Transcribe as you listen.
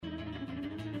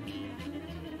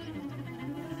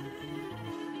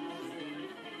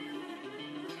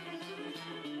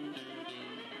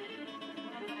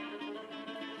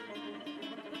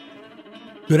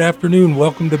Good afternoon.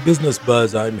 Welcome to Business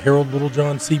Buzz. I'm Harold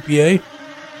Littlejohn, CPA.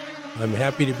 I'm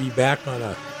happy to be back on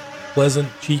a pleasant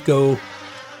Chico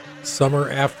summer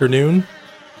afternoon.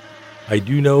 I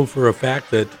do know for a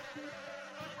fact that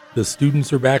the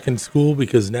students are back in school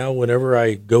because now whenever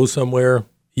I go somewhere,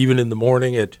 even in the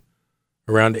morning at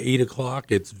around 8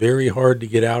 o'clock, it's very hard to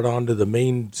get out onto the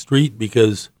main street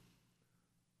because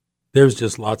there's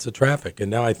just lots of traffic. And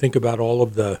now I think about all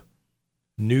of the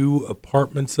new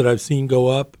apartments that I've seen go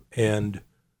up and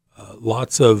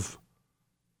lots of,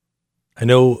 I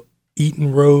know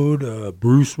Eaton Road,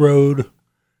 Bruce Road,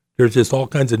 there's just all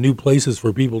kinds of new places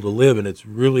for people to live, and it's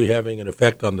really having an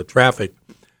effect on the traffic.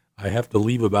 I have to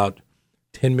leave about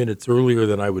 10 minutes earlier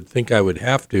than I would think I would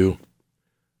have to,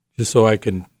 just so I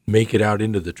can make it out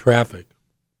into the traffic.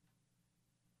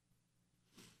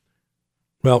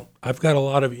 Well, I've got a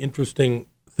lot of interesting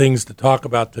things to talk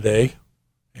about today,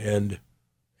 and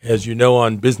as you know,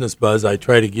 on Business Buzz, I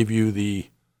try to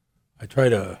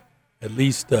at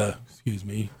least,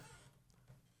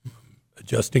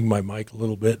 adjusting my mic a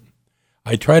little bit.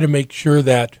 I try to make sure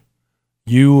that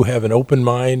you have an open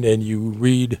mind and you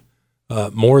read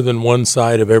more than one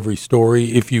side of every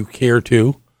story if you care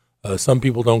to. Some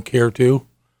people don't care to.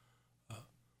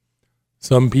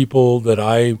 Some people that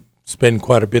I spend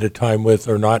quite a bit of time with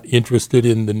are not interested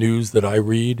in the news that I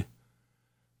read.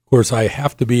 Of course, I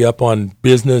have to be up on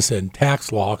business and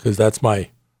tax law because that's my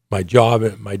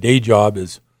job. My day job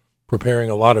is preparing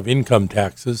a lot of income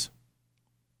taxes.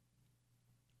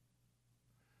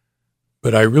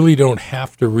 But I really don't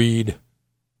have to read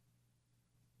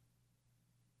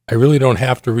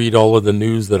all of the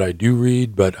news that I do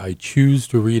read, but I choose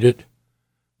to read it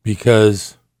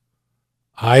because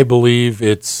I believe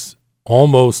it's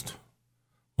almost,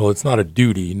 well, it's not a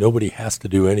duty. Nobody has to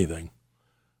do anything.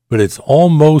 But it's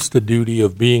almost a duty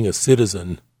of being a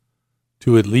citizen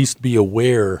to at least be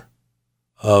aware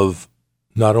of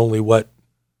not only what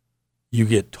you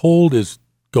get told is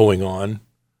going on,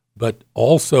 but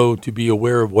also to be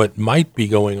aware of what might be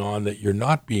going on that you're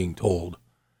not being told.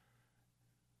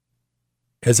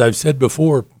 As I've said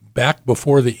before, back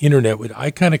before the internet,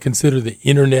 I kind of consider the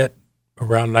internet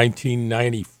around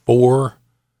 1994.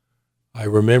 I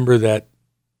remember that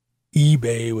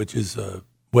eBay, which is a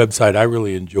website I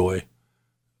really enjoy.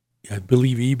 I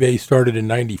believe eBay started in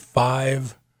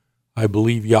 95. I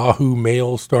believe Yahoo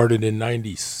Mail started in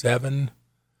 97.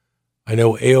 I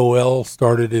know AOL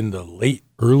started in the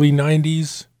early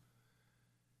 90s.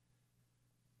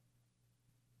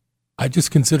 I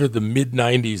just consider the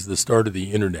mid-90s the start of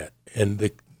the internet. And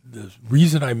the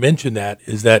reason I mention that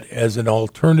is that as an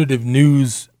alternative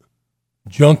news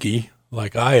junkie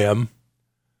like I am,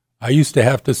 I used to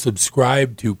have to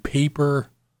subscribe to paper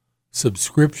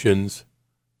subscriptions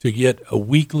to get a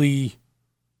weekly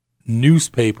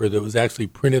newspaper that was actually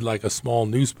printed like a small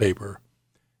newspaper,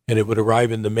 and it would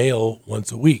arrive in the mail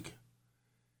once a week.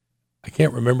 I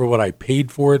can't remember what I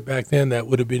paid for it back then. That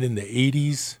would have been in the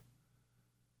 80s.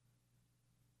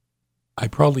 I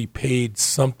probably paid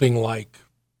something like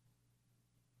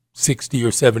 $60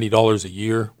 or $70 a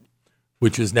year,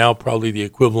 which is now probably the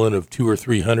equivalent of $200 or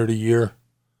 $300 a year.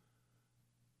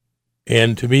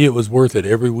 And to me, it was worth it.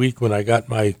 Every week when I got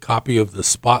my copy of the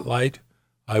Spotlight,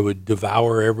 I would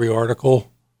devour every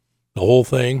article, the whole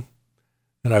thing,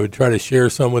 and I would try to share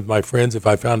some with my friends. If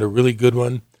I found a really good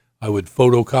one, I would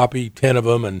photocopy 10 of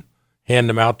them and hand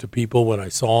them out to people when I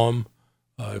saw them,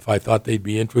 if I thought they'd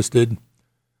be interested.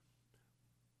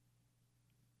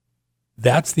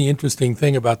 That's the interesting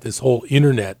thing about this whole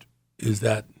internet, is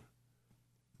that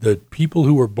the people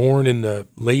who were born in the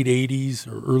late 80s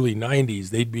or early 90s,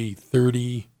 they'd be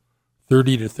 30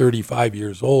 to 35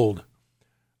 years old.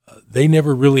 They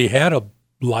never really had a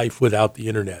life without the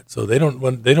internet, so they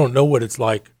don't know what it's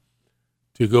like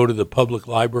to go to the public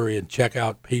library and check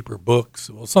out paper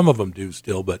books. Well, some of them do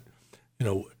still, but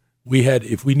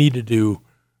if we needed to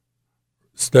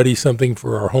study something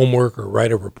for our homework or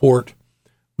write a report,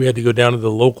 we had to go down to the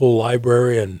local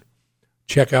library and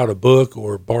check out a book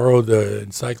or borrow the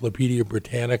Encyclopedia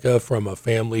Britannica from a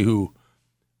family who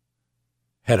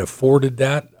had afforded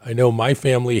that. I know my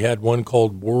family had one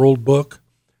called World Book,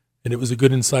 and it was a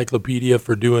good encyclopedia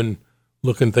for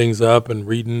looking things up and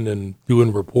reading and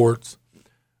doing reports.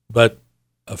 But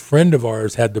a friend of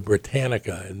ours had the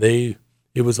Britannica, and it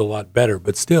was a lot better.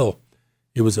 But still,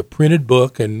 it was a printed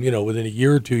book, and within a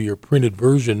year or two, your printed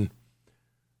version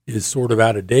is sort of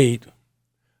out of date.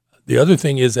 The other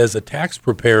thing is, as a tax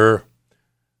preparer,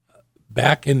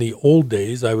 back in the old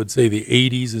days, I would say the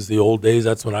 80s is the old days.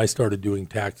 That's when I started doing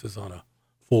taxes on a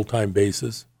full-time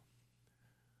basis.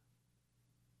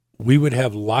 We would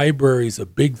have libraries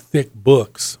of big, thick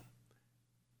books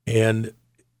And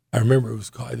I remember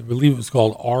I believe it was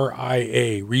called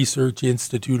RIA, Research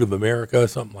Institute of America,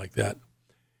 something like that.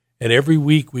 And every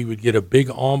week we would get a big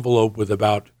envelope with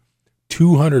about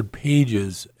 200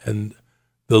 pages, and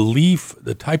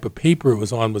the type of paper it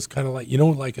was on was kind of like,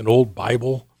 like an old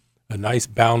Bible, a nice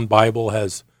bound Bible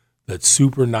has that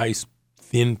super nice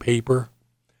thin paper.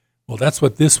 Well, that's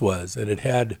what this was, and it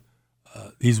had,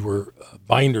 these were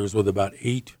binders with about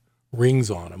 8 rings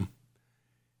on them.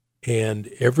 And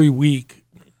every week,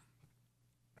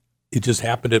 it just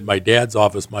happened at my dad's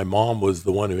office. My mom was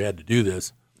the one who had to do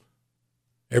this.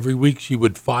 Every week she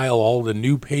would file all the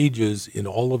new pages in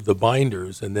all of the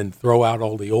binders and then throw out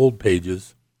all the old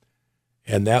pages.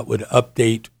 And that would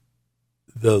update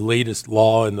the latest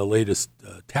law and the latest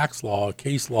tax law,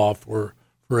 case law for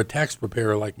a tax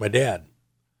preparer like my dad.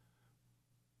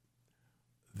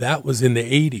 That was in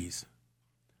the 80s.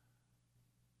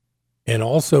 And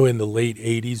also in the late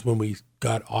 80s, when we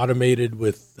got automated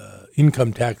with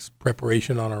income tax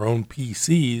preparation on our own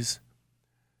PCs,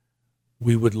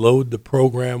 we would load the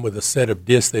program with a set of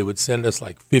disks. They would send us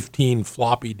like 15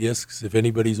 floppy disks. If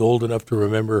anybody's old enough to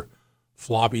remember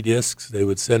floppy disks, they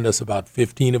would send us about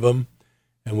 15 of them,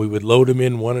 and we would load them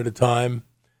in one at a time.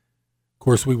 Of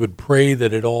course, we would pray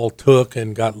that it all took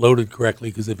and got loaded correctly,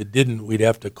 because if it didn't, we'd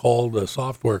have to call the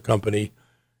software company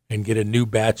and get a new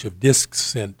batch of disks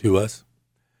sent to us.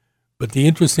 But the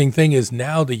interesting thing is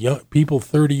now the young people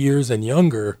 30 years and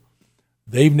younger,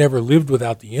 they've never lived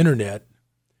without the internet.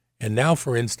 And now,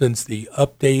 for instance, the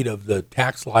update of the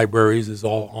tax libraries is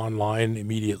all online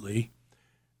immediately.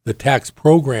 The tax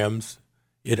programs,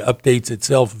 it updates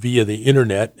itself via the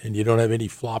internet, and you don't have any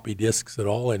floppy disks at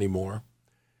all anymore.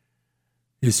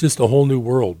 It's just a whole new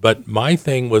world. But my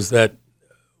thing was that,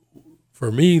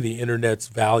 for me, the internet's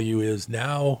value is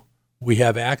now we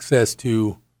have access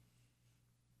to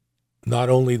not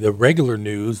only the regular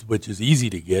news, which is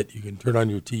easy to get. You can turn on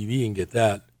your TV and get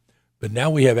that. But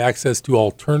now we have access to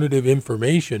alternative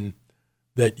information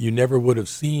that you never would have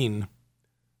seen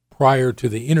prior to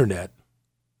the internet.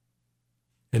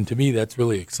 And to me, that's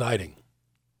really exciting.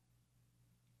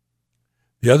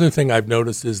 The other thing I've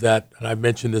noticed is that, and I've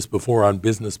mentioned this before on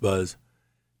Business Buzz,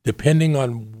 depending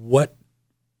on what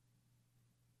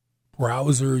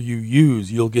browser you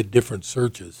use, you'll get different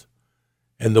searches.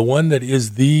 And the one that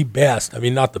is the best, I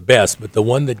mean, not the best, but the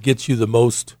one that gets you the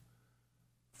most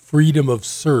freedom of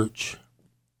search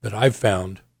that I've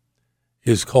found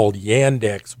is called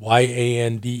Yandex,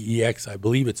 Yandex. I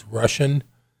believe it's Russian.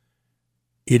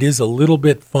 It is a little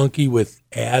bit funky with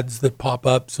ads that pop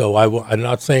up, so I'm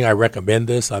not saying I recommend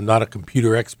this. I'm not a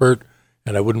computer expert,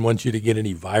 and I wouldn't want you to get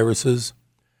any viruses.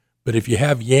 But if you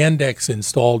have Yandex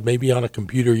installed, maybe on a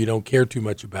computer you don't care too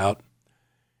much about,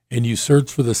 and you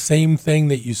search for the same thing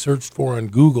that you searched for on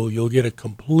Google, you'll get a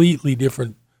completely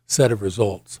different set of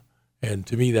results. And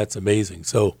to me, that's amazing.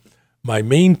 So my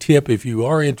main tip, if you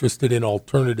are interested in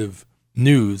alternative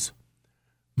news,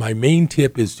 my main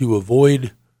tip is to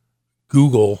avoid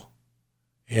Google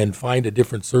and find a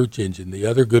different search engine. The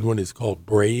other good one is called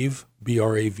Brave,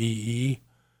 Brave.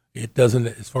 It doesn't,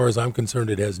 as far as I'm concerned,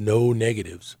 it has no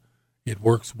negatives. It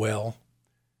works well,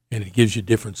 and it gives you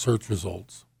different search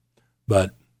results.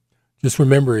 But just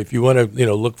remember, if you want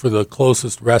to, look for the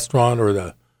closest restaurant or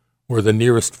the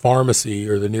nearest pharmacy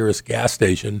or the nearest gas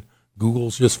station,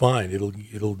 Google's just fine.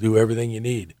 It'll do everything you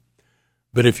need.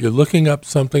 But if you're looking up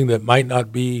something that might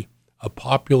not be a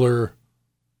popular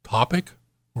topic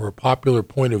or a popular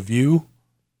point of view,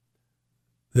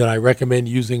 then I recommend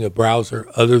using a browser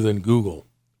other than Google.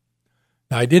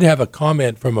 Now, I did have a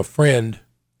comment from a friend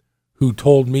who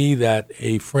told me that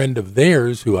a friend of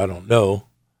theirs, who I don't know,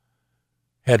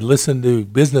 had listened to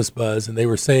Business Buzz, and they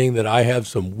were saying that I have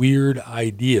some weird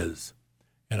ideas.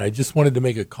 And I just wanted to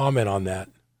make a comment on that.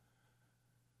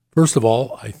 First of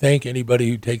all, I thank anybody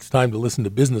who takes time to listen to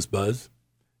Business Buzz.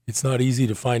 It's not easy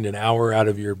to find an hour out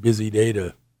of your busy day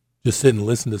to just sit and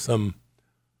listen to some,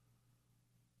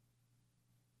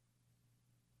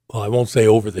 well, I won't say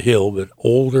over the hill, but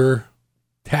older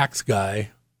tax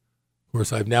guy. Of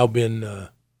course, I've been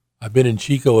in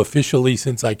Chico officially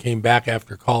since I came back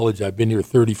after college. I've been here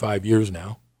 35 years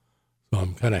now, so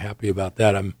I'm kind of happy about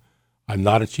that. I'm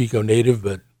not a Chico native,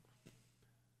 but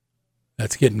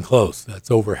that's getting close.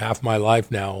 That's over half my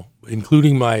life now,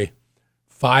 including my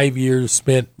 5 years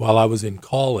spent while I was in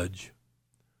college.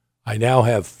 I now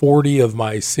have 40 of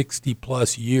my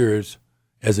 60-plus years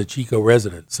as a Chico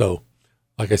resident. So,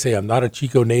 like I say, I'm not a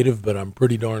Chico native, but I'm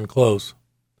pretty darn close.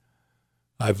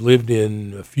 I've lived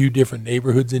in a few different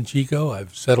neighborhoods in Chico.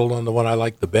 I've settled on the one I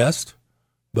like the best,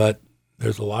 but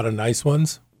there's a lot of nice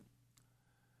ones.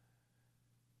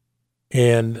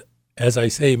 And as I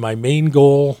say, my main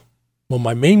goal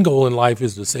in life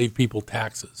is to save people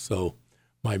taxes. So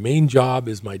my main job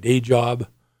is my day job.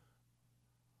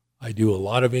 I do a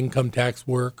lot of income tax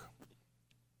work.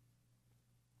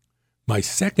 My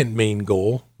second main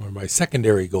goal, or my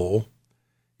secondary goal,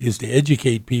 is to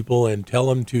educate people and tell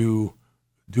them to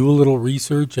do a little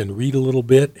research and read a little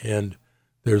bit. And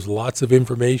there's lots of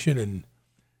information, and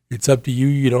it's up to you.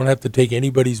 You don't have to take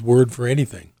anybody's word for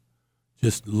anything.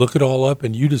 Just look it all up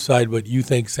and you decide what you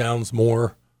think sounds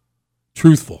more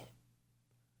truthful.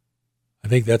 I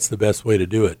think that's the best way to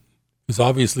do it. Because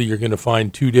obviously you're going to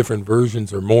find two different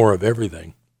versions or more of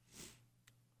everything.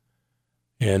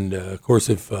 And of course,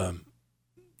 if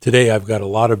today I've got a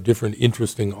lot of different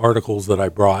interesting articles that I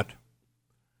brought.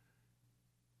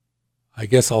 I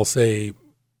guess I'll say,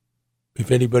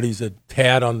 if anybody's a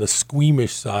tad on the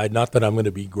squeamish side, not that I'm going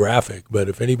to be graphic, but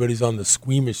if anybody's on the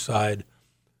squeamish side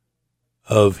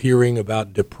of hearing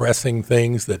about depressing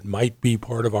things that might be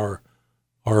part of our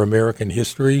American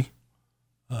history,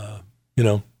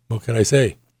 what can I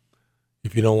say?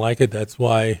 If you don't like it, that's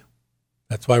why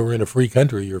we're in a free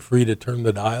country. You're free to turn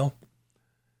the dial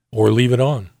or leave it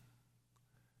on.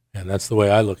 And that's the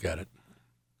way I look at it.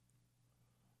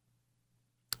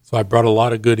 So I brought a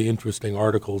lot of good, interesting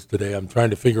articles today. I'm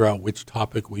trying to figure out which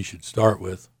topic we should start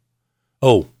with.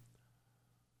 Oh,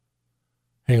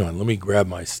 hang on. Let me grab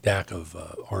my stack of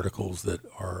articles that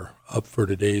are up for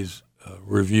today's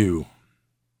review.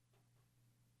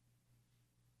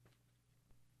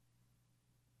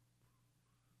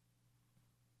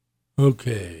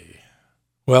 Okay.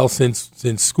 Well, since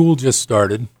school just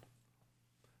started,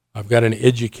 I've got an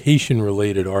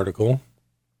education-related article.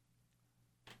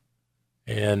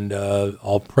 And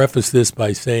I'll preface this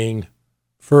by saying,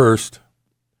 first,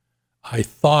 I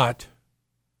thought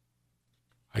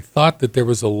that there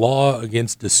was a law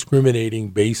against discriminating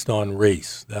based on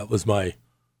race.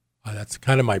 That's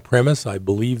kind of my premise. I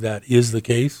believe that is the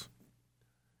case.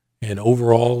 And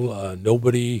overall,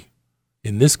 nobody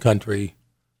in this country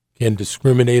can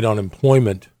discriminate on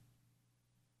employment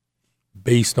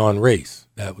based on race.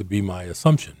 That would be my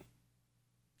assumption.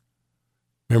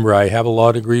 Remember, I have a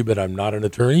law degree, but I'm not an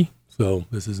attorney, so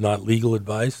this is not legal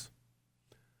advice.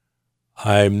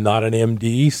 I'm not an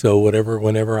MD, so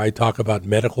whenever I talk about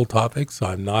medical topics,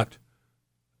 I'm not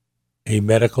a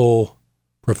medical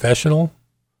professional.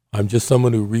 I'm just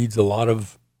someone who reads a lot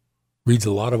of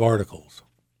articles.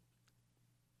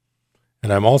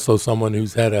 And I'm also someone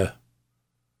who's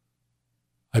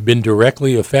I've been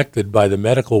directly affected by the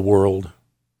medical world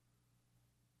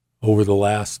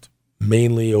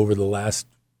mainly over the last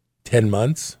 10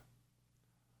 months.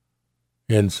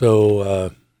 And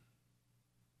so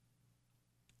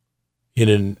in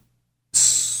a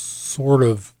sort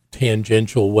of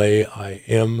tangential way, I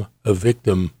am a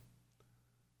victim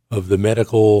of the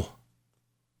medical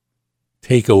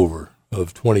takeover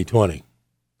of 2020.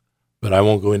 But I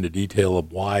won't go into detail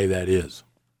of why that is.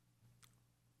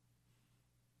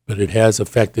 But it has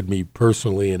affected me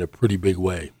personally in a pretty big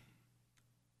way.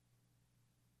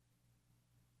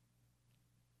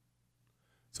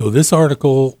 So this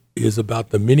article is about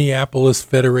the Minneapolis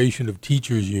Federation of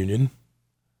Teachers Union,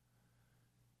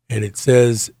 and it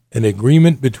says, an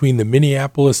agreement between the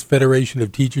Minneapolis Federation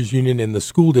of Teachers Union and the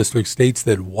school district states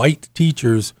that white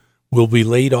teachers will be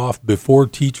laid off before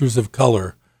teachers of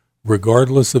color,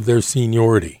 regardless of their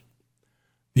seniority.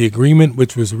 The agreement,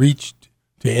 which was reached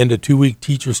to end a 2-week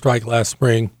teacher strike last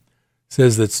spring,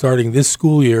 says that starting this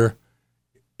school year,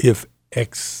 if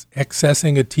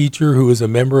accessing a teacher who is a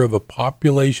member of a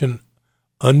population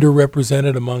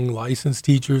underrepresented among licensed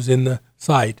teachers in the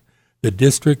site, the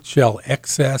district shall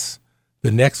access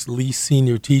the next least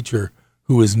senior teacher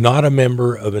who is not a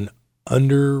member of an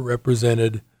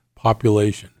underrepresented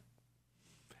population.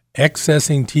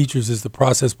 Accessing teachers is the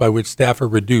process by which staff are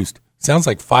reduced. Sounds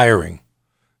like firing.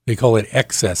 They call it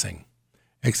accessing.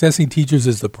 Accessing teachers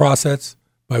is the process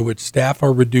by which staff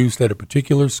are reduced at a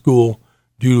particular school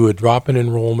due to a drop in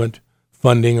enrollment,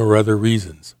 funding, or other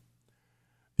reasons.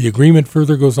 The agreement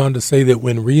further goes on to say that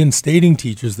when reinstating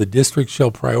teachers, the district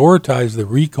shall prioritize the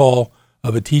recall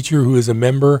of a teacher who is a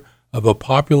member of a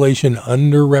population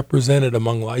underrepresented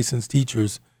among licensed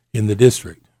teachers in the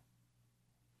district.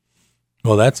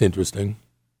 Well, that's interesting.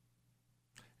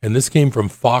 And this came from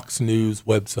Fox News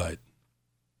website.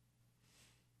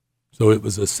 So it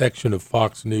was a section of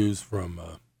Fox News from,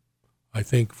 a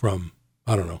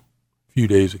few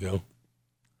days ago.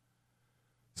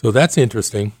 So that's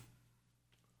interesting.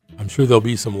 I'm sure there'll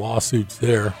be some lawsuits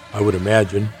there, I would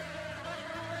imagine.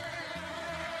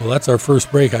 Well, that's our first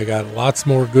break. I got lots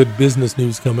more good business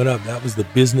news coming up. That was the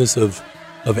business of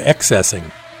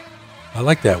accessing. I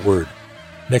like that word.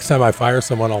 Next time I fire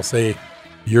someone, I'll say,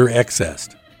 "You're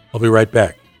excessed." I'll be right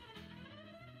back.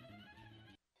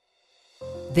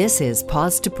 This is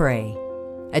Pause to Pray,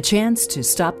 a chance to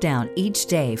stop down each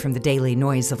day from the daily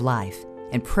noise of life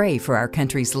and pray for our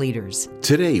country's leaders.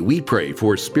 Today we pray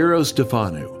for Spiro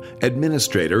Stefanu,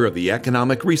 Administrator of the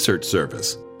Economic Research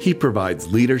Service. He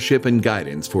provides leadership and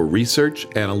guidance for research,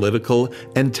 analytical,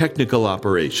 and technical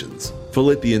operations.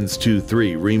 Philippians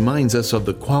 2:3 reminds us of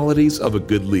the qualities of a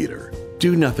good leader.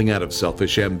 Do nothing out of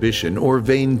selfish ambition or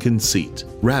vain conceit.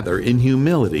 Rather, in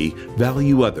humility,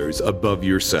 value others above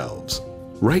yourselves.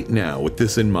 Right now, with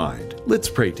this in mind, let's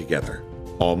pray together.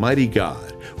 Almighty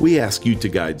God, we ask you to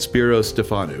guide Spiro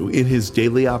Stefanu in his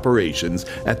daily operations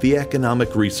at the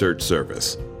Economic Research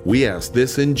Service. We ask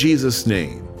this in Jesus'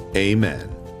 name. Amen.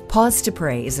 Pause to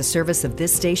Pray is a service of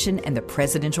this station and the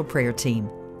Presidential Prayer Team.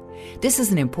 This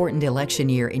is an important election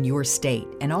year in your state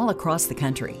and all across the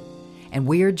country, and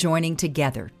we are joining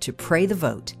together to pray the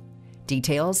vote.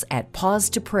 Details at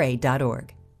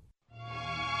pausetopray.org.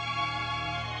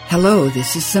 Hello,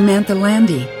 this is Samantha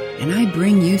Landy, and I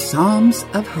bring you Psalms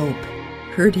of Hope,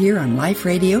 heard here on Life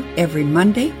Radio every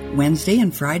Monday, Wednesday,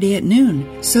 and Friday at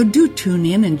noon. So do tune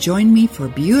in and join me for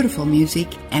beautiful music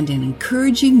and an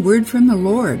encouraging word from the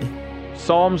Lord.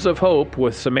 Psalms of Hope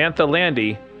with Samantha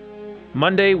Landy,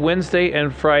 Monday, Wednesday,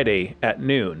 and Friday at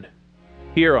noon,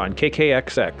 here on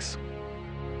KKXX.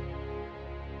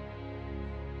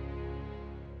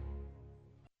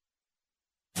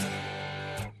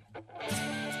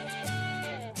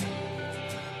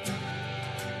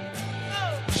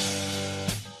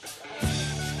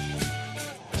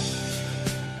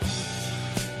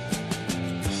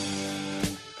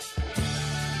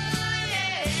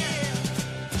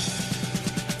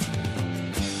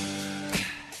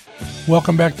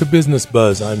 Welcome back to Business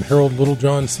Buzz. I'm Harold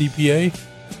Littlejohn, CPA.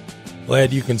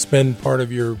 Glad you can spend part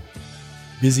of your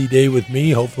busy day with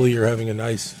me. Hopefully you're having a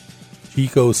nice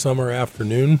Chico summer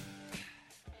afternoon.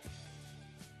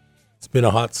 It's been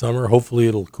a hot summer. Hopefully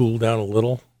it'll cool down a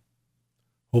little.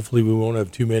 Hopefully we won't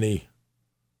have too many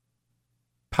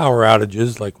power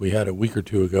outages like we had a week or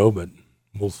two ago, but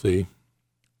we'll see.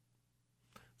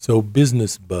 So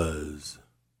Business Buzz.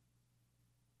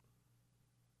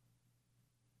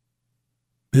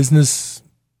 Business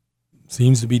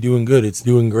seems to be doing good. It's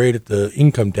doing great at the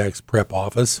income tax prep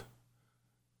office.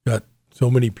 Got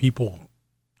so many people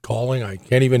calling, I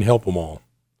can't even help them all.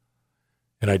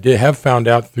 And I have found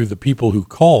out through the people who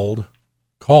call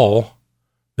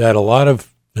that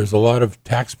there's a lot of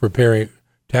tax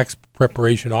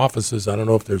preparation offices. I don't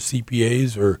know if they're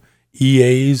CPAs or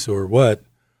EAs or what.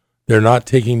 They're not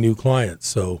taking new clients.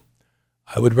 So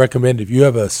I would recommend, if you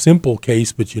have a simple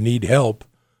case but you need help,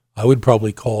 I would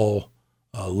probably call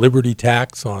Liberty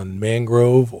Tax on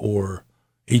Mangrove or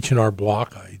H&R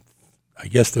Block. I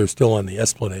guess they're still on the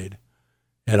Esplanade.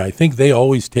 And I think they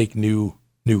always take new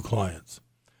clients.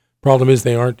 Problem is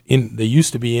they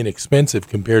used to be inexpensive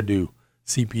compared to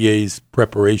CPA's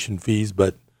preparation fees,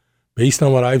 but based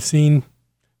on what I've seen,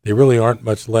 they really aren't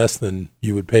much less than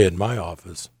you would pay at my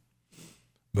office.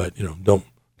 But,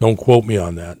 don't quote me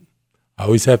on that. I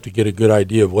always have to get a good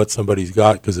idea of what somebody's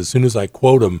got, because as soon as I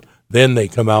quote them, then they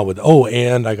come out with,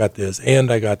 and I got this,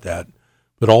 and I got that.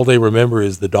 But all they remember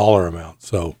is the dollar amount.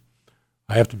 So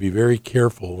I have to be very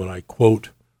careful when I quote,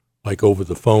 like over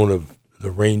the phone, of the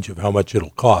range of how much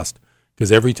it'll cost.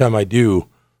 Because every time I do,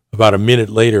 about a minute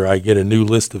later, I get a new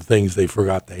list of things they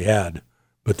forgot they had.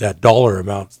 But that dollar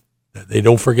amount, they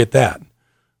don't forget that.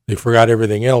 They forgot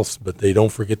everything else, but they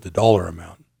don't forget the dollar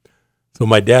amount. So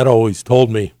my dad always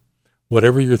told me,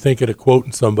 whatever you're thinking of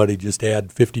quoting somebody, just add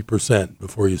 50%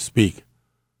 before you speak.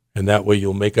 And that way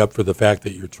you'll make up for the fact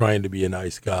that you're trying to be a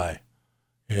nice guy.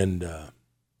 And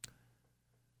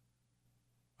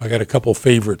I got a couple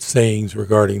favorite sayings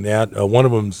regarding that. One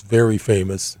of them's very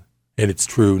famous, and it's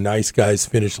true. Nice guys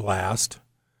finish last.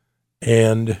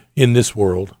 And in this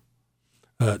world,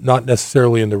 not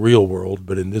necessarily in the real world,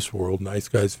 but in this world, nice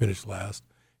guys finish last.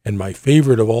 And my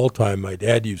favorite of all time, my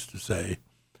dad used to say,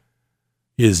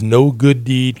 is no good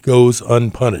deed goes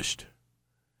unpunished.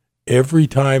 Every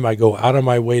time I go out of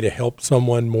my way to help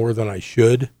someone more than I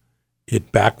should,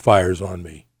 it backfires on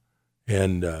me.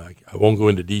 And I won't go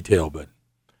into detail, but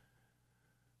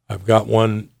I've got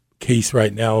one case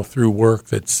right now through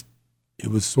work it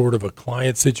was sort of a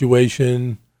client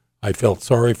situation. I felt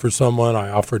sorry for someone. I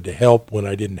offered to help when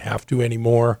I didn't have to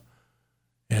anymore.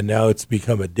 And now it's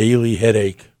become a daily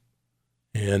headache.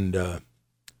 And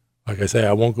like I say,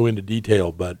 I won't go into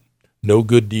detail, but no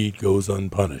good deed goes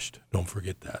unpunished. Don't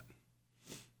forget that.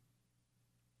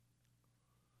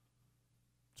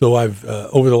 So I've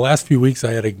over the last few weeks,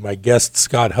 I had my guest,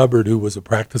 Scott Hubbard, who was a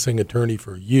practicing attorney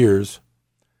for years.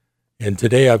 And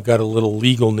today I've got a little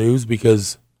legal news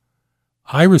because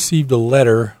I received a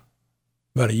letter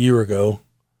about a year ago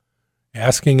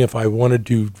asking if I wanted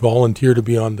to volunteer to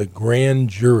be on the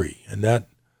grand jury, and that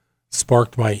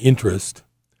sparked my interest.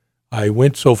 I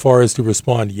went so far as to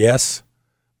respond yes,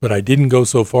 but I didn't go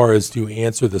so far as to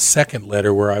answer the second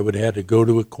letter where I would have to go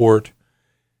to a court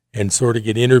and sort of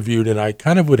get interviewed, and I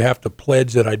kind of would have to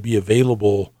pledge that I'd be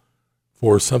available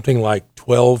for something like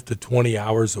 12 to 20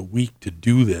 hours a week to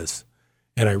do this.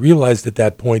 And I realized at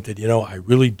that point that, I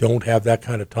really don't have that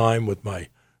kind of time with my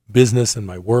business and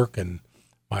my work and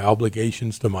my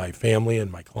obligations to my family and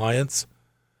my clients.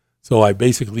 So I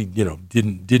basically,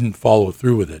 didn't follow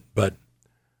through with it. But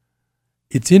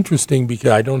it's interesting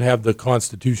because I don't have the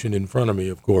Constitution in front of me,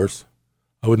 of course.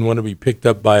 I wouldn't want to be picked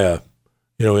up by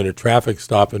in a traffic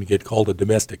stop and get called a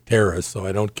domestic terrorist, so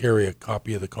I don't carry a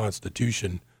copy of the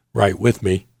Constitution right with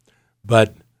me.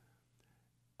 But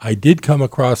I did come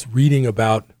across reading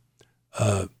about,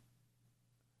 trying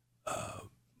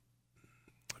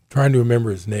to remember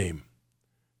his name,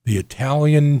 the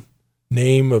Italian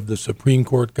name of the Supreme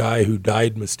Court guy who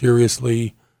died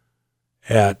mysteriously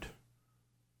at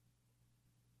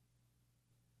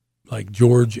like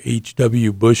George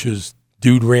H.W. Bush's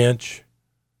Dude Ranch.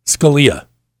 Scalia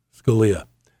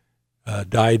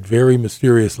died very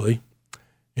mysteriously,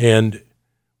 and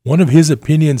one of his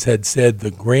opinions had said the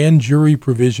grand jury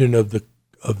provision of the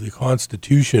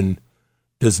Constitution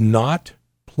does not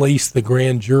place the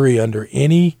grand jury under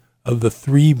any of the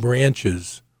three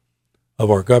branches of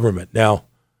our government. Now,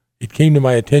 it came to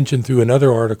my attention through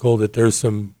another article that there's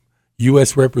some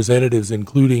U.S. representatives,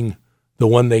 including the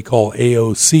one they call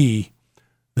AOC,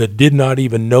 that did not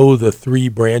even know the three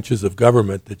branches of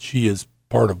government, that she is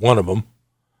part of one of them.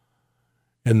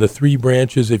 And the three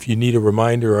branches, if you need a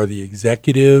reminder, are the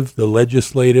executive, the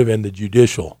legislative, and the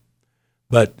judicial.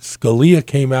 But Scalia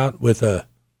came out with a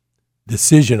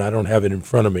decision, I don't have it in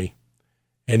front of me,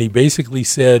 and he basically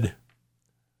said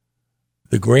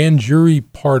the grand jury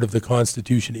part of the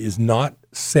Constitution is not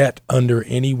set under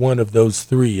any one of those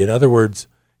three. In other words,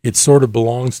 it sort of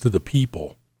belongs to the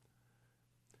people.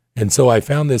 And so I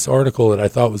found this article that I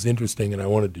thought was interesting and I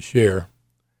wanted to share.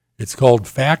 It's called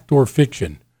Fact or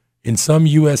Fiction. In some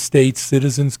U.S. states,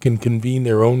 citizens can convene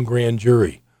their own grand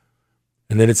jury.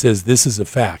 And then it says, this is a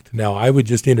fact. Now, I would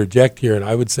just interject here, and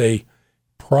I would say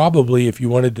probably if you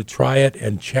wanted to try it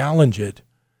and challenge it,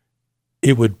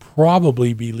 it would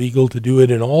probably be legal to do it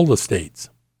in all the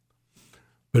states.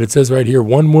 But it says right here,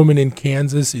 one woman in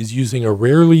Kansas is using a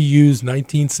rarely used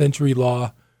 19th century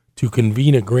law to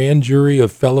convene a grand jury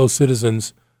of fellow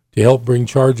citizens to help bring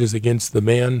charges against the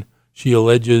man she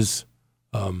alleges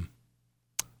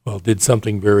did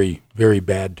something very, very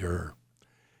bad to her.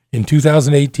 In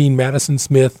 2018, Madison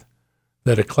Smith,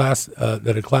 alleged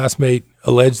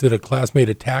that a classmate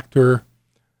attacked her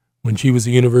when she was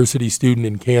a university student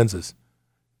in Kansas.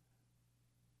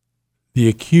 The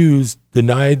accused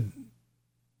denied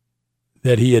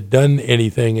that he had done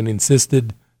anything and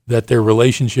insisted that their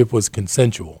relationship was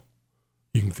consensual.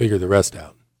 You can figure the rest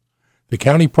out. The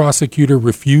county prosecutor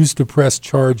refused to press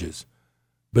charges,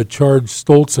 but charged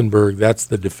Stolzenberg, that's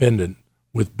the defendant,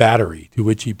 with battery, to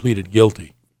which he pleaded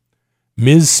guilty.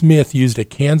 Ms. Smith used a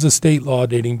Kansas state law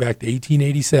dating back to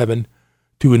 1887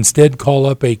 to instead call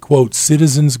up a, quote,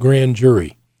 citizens' grand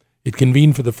jury. It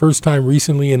convened for the first time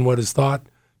recently in what is thought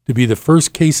to be the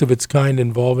first case of its kind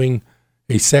involving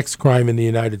a sex crime in the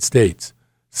United States.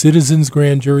 Citizens'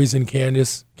 grand juries in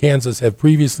Kansas have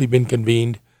previously been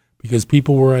convened because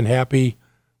people were unhappy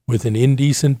with an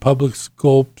indecent public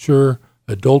sculpture,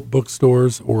 adult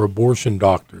bookstores, or abortion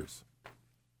doctors.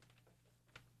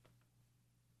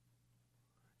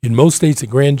 In most states, a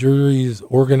grand jury is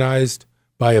organized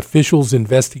by officials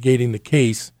investigating the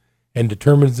case and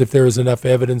determines if there is enough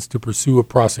evidence to pursue a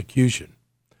prosecution.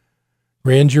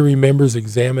 Grand jury members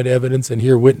examine evidence and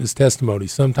hear witness testimony.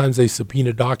 Sometimes they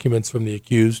subpoena documents from the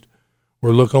accused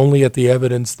or look only at the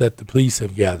evidence that the police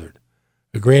have gathered.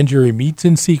 A grand jury meets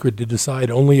in secret to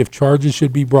decide only if charges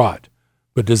should be brought,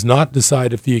 but does not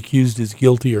decide if the accused is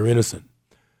guilty or innocent.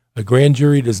 A grand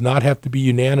jury does not have to be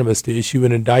unanimous to issue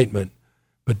an indictment,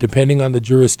 but depending on the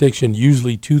jurisdiction,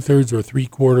 usually 2/3 or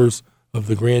 3/4 of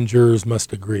the grand jurors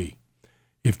must agree.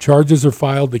 If charges are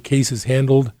filed, the case is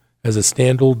handled as a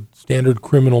standard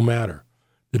criminal matter.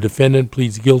 The defendant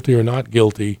pleads guilty or not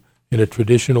guilty in a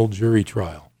traditional jury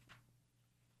trial.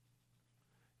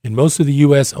 In most of the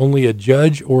U.S., only a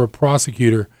judge or a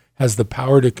prosecutor has the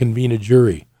power to convene a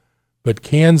jury, but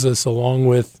Kansas, along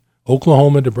with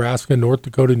Oklahoma, Nebraska, North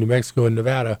Dakota, New Mexico, and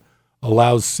Nevada,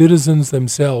 allows citizens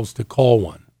themselves to call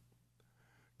one.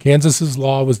 Kansas's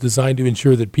law was designed to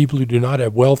ensure that people who do not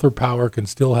have wealth or power can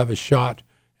still have a shot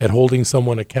at holding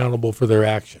someone accountable for their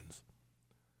actions.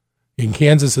 In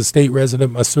Kansas, a state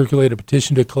resident must circulate a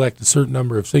petition to collect a certain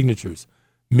number of signatures.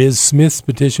 Ms. Smith's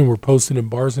petition were posted in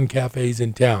bars and cafes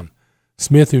in town.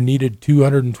 Smith, who needed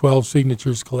 212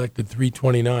 signatures, collected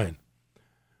 329.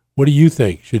 What do you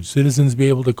think? Should citizens be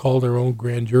able to call their own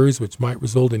grand juries, which might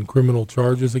result in criminal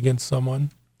charges against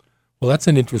someone? Well, that's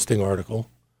an interesting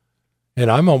article. And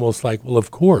I'm almost like, well,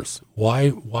 of course. Why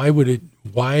would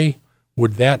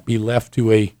that be left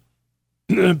to a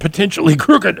potentially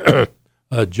crooked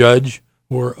judge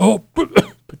or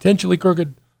potentially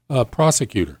crooked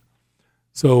prosecutor?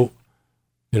 So,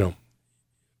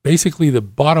 basically the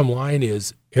bottom line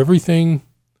is everything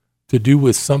to do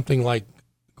with something like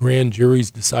grand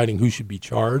juries deciding who should be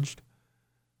charged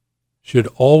should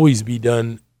always be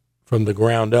done from the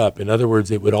ground up. In other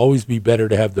words, it would always be better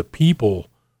to have the people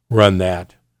run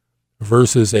that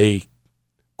versus a,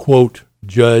 quote,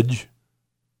 judge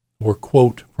or,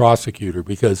 quote, prosecutor,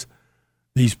 because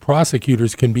these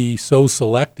prosecutors can be so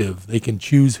selective. They can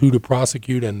choose who to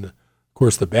prosecute, and, of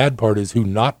course, the bad part is who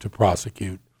not to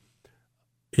prosecute.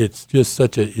 It's just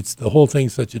the whole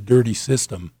thing's such a dirty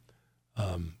system,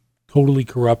 totally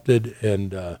corrupted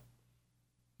and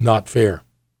not fair.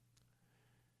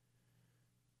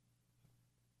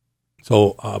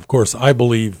 So, of course, I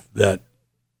believe that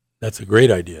that's a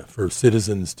great idea for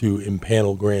citizens to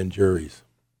impanel grand juries.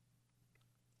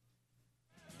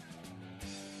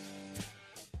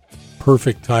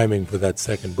 Perfect timing for that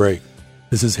second break.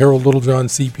 This is Harold Littlejohn,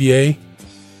 CPA,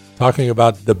 talking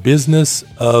about the business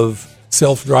of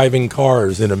self-driving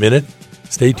cars in a minute.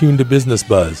 Stay tuned to Business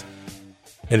Buzz.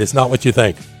 And it's not what you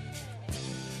think.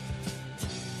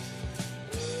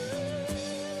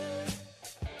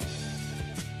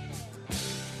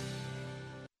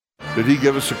 Did he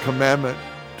give us a commandment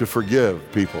to forgive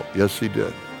people? Yes, he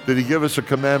did. Did he give us a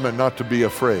commandment not to be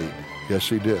afraid? Yes,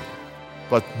 he did.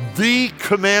 But the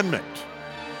commandment,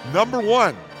 number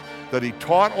one, that he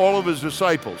taught all of his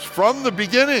disciples from the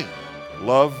beginning,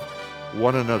 love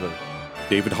one another.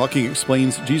 David Hawking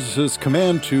explains Jesus'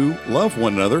 command to love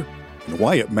one another and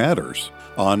why it matters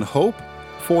on Hope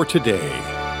for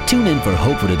Today. Tune in for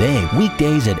Hope for Today,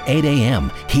 weekdays at 8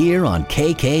 a.m. here on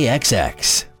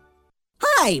KKXX.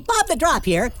 Hi, Bob the Drop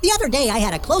here. The other day I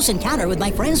had a close encounter with my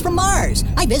friends from Mars.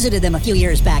 I visited them a few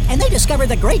years back, and they discovered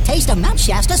the great taste of Mount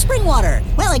Shasta spring water.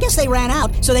 Well, I guess they ran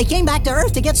out, so they came back to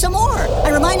Earth to get some more. I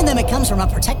reminded them it comes from a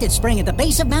protected spring at the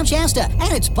base of Mount Shasta,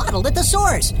 and it's bottled at the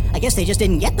source. I guess they just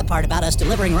didn't get the part about us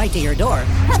delivering right to your door.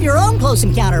 Have your own close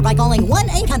encounter by calling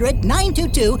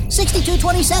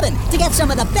 1-800-922-6227 to get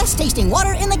some of the best tasting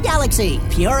water in the galaxy.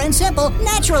 Pure and simple,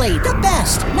 naturally, the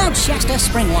best. Mount Shasta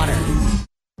spring water.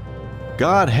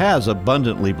 God has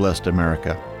abundantly blessed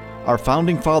America. Our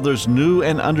founding fathers knew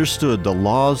and understood the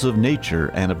laws of nature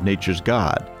and of nature's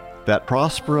God that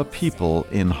prosper a people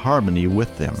in harmony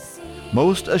with them.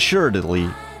 Most assuredly,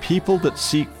 people that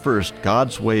seek first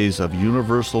God's ways of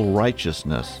universal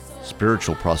righteousness,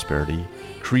 spiritual prosperity,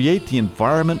 create the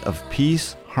environment of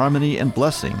peace, harmony, and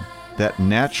blessing that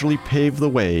naturally pave the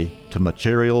way to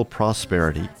material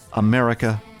prosperity.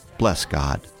 America, bless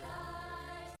God.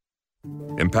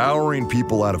 Empowering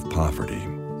people out of poverty,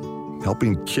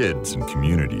 helping kids and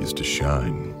communities to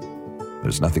shine.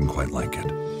 There's nothing quite like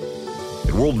it.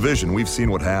 At World Vision, we've seen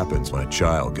what happens when a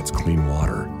child gets clean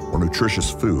water or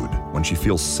nutritious food, when she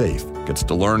feels safe, gets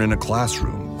to learn in a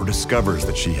classroom, or discovers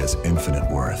that she has infinite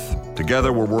worth.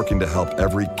 Together, we're working to help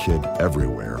every kid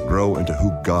everywhere grow into who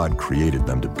God created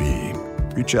them to be.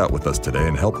 Reach out with us today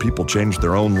and help people change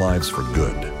their own lives for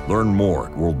good. Learn more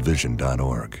at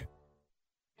worldvision.org.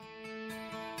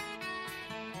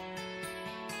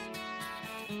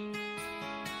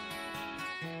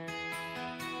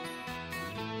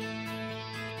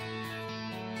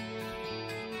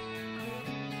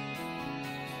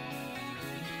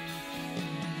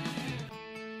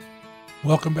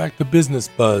 Welcome back to Business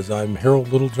Buzz. I'm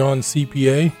Harold Littlejohn,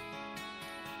 CPA.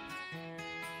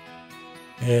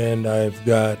 And I've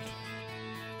got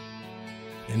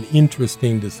an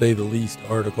interesting, to say the least,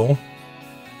 article.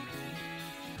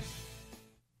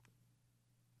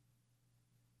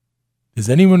 Does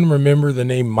anyone remember the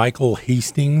name Michael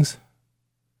Hastings?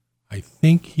 I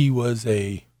think he was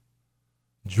a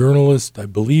journalist, I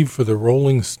believe, for the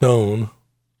Rolling Stone.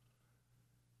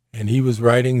 And he was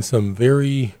writing some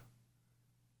very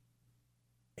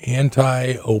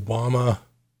anti-Obama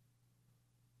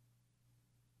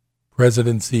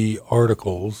presidency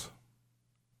articles,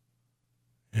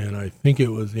 and I think it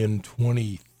was in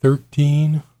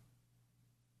 2013.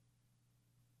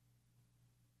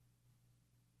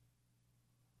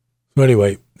 So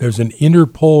anyway, there's an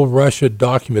Interpol Russia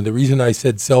document. The reason I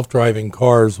said self-driving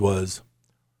cars was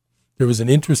there was an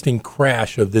interesting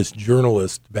crash of this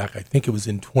journalist back, I think it was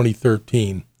in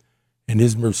 2013, and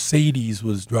his Mercedes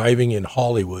was driving in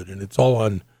Hollywood, and it's all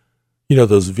on,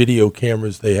 those video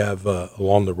cameras they have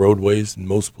along the roadways in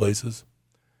most places.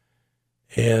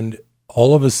 And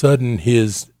all of a sudden,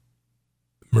 his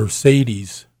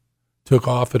Mercedes took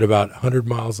off at about 100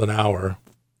 miles an hour.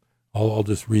 I'll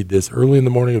just read this. Early in the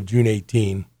morning of June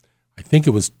 18, I think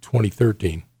it was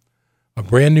 2013, a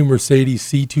brand new Mercedes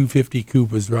C250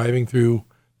 coupe was driving through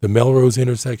the Melrose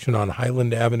intersection on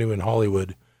Highland Avenue in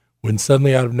Hollywood when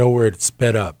suddenly out of nowhere it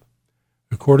sped up.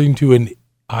 According to an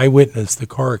eyewitness, the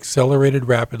car accelerated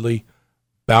rapidly,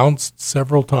 bounced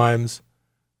several times,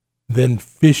 then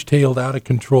fishtailed out of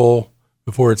control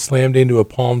before it slammed into a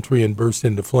palm tree and burst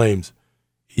into flames,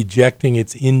 ejecting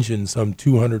its engine some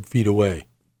 200 feet away.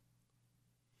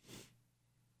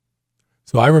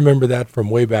 So I remember that from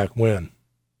way back when.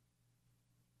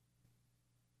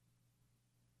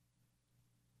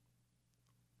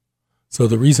 So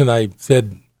the reason I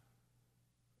said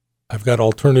I've got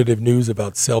alternative news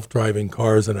about self-driving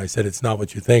cars, and I said it's not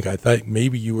what you think. I thought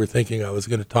maybe you were thinking I was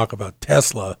going to talk about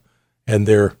Tesla and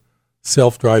their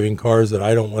self-driving cars that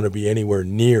I don't want to be anywhere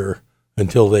near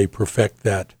until they perfect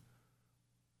that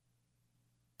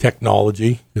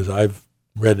technology, because I've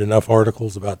read enough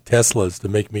articles about Teslas to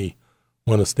make me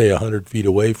want to stay 100 feet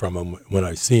away from them when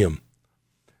I see them.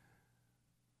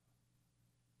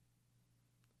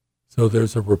 So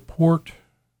there's a report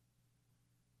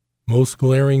most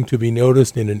glaring to be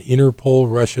noticed in an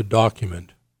Interpol Russia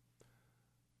document.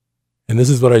 And this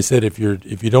is what I said, if you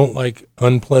don't like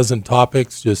unpleasant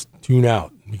topics, just tune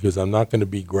out, because I'm not going to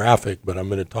be graphic, but I'm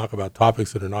going to talk about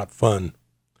topics that are not fun.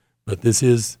 But this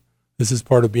is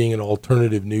part of being an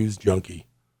alternative news junkie.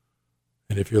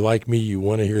 And if you're like me, you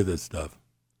want to hear this stuff.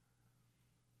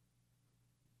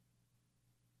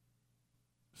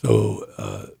 So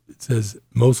it says,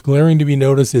 most glaring to be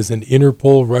noticed is an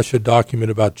Interpol Russia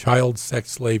document about child sex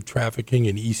slave trafficking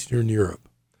in Eastern Europe.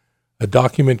 A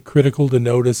document critical to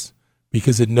notice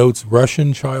because it notes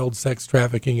Russian child sex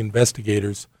trafficking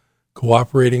investigators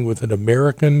cooperating with an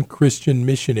American Christian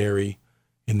missionary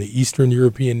in the Eastern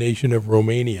European nation of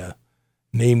Romania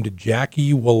named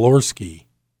Jackie Walorski,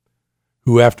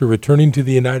 who, after returning to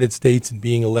the United States and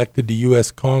being elected to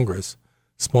U.S. Congress,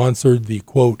 sponsored the,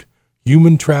 quote,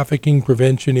 Human Trafficking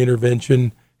Prevention,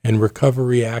 Intervention, and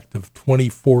Recovery Act of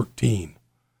 2014.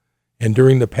 And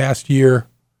during the past year,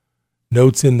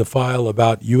 notes in the file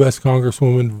about U.S.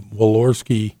 Congresswoman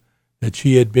Walorski that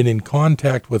she had been in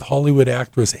contact with Hollywood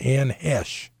actress Anne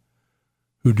Hesh,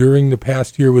 who during the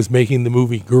past year was making the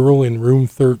movie Girl in Room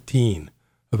 13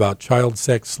 about child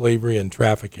sex slavery and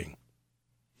trafficking.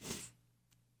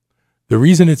 The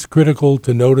reason it's critical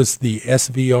to notice the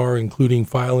SVR, including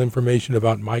file information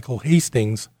about Michael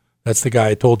Hastings, that's the guy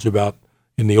I told you about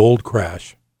in the old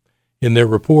crash, in their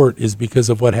report is because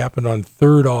of what happened on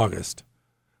 3rd August,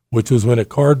 which was when a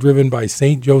car driven by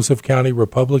St. Joseph County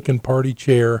Republican Party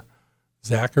Chair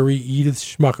Zachary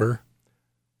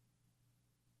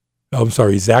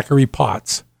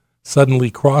Potts,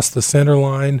 suddenly crossed the center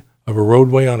line of a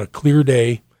roadway on a clear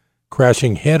day,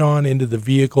 crashing head-on into the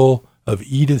vehicle of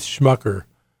Edith Schmucker,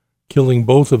 killing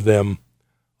both of them,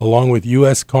 along with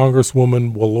U.S.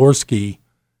 Congresswoman Walorski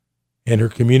and her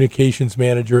communications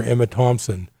manager, Emma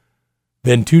Thompson.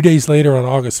 Then 2 days later, on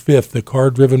August 5th, the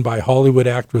car driven by Hollywood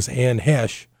actress Anne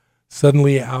Hesh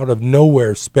suddenly out of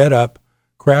nowhere sped up,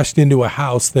 crashed into a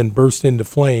house, then burst into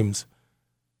flames,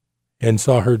 and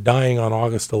saw her dying on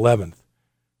August 11th.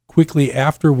 Quickly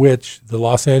after which, the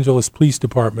Los Angeles Police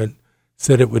Department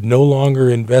said it would no longer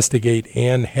investigate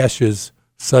Anne Hesh's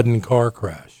sudden car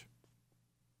crash.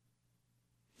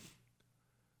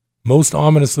 Most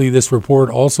ominously, this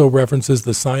report also references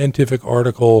the scientific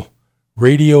article,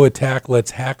 Radio Attack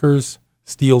Lets Hackers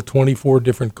Steal 24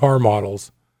 Different Car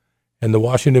Models, and the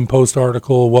Washington Post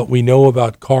article, What We Know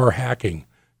About Car Hacking,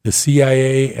 the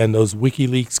CIA and Those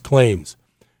WikiLeaks Claims,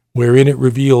 wherein it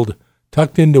revealed,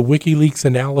 tucked into WikiLeaks'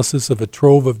 analysis of a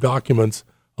trove of documents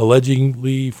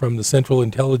allegedly from the Central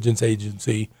Intelligence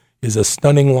Agency, is a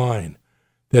stunning line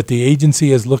that the agency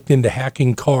has looked into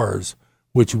hacking cars,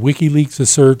 which WikiLeaks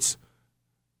asserts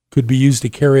could be used to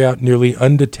carry out nearly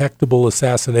undetectable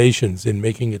assassinations in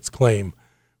making its claim.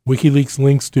 WikiLeaks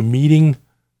links to meeting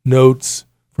notes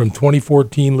from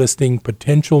 2014 listing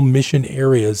potential mission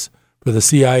areas for the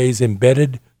CIA's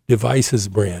Embedded Devices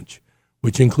branch,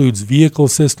 which includes vehicle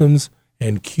systems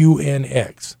and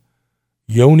QNX.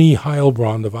 Yoni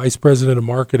Heilbronn, the vice president of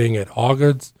marketing at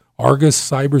Argus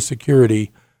Cybersecurity,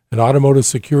 an automotive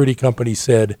security company,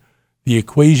 said, The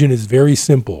equation is very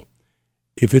simple.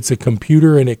 If it's a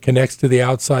computer and it connects to the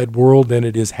outside world, then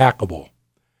it is hackable.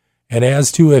 And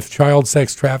as to if child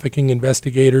sex trafficking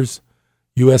investigators,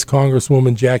 U.S.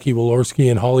 Congresswoman Jackie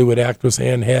Walorski and Hollywood actress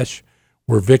Anne Hesh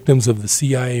were victims of the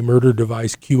CIA murder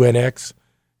device QNX,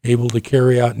 able to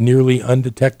carry out nearly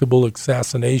undetectable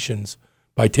assassinations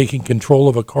by taking control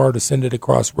of a car to send it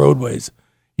across roadways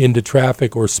into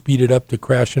traffic or speed it up to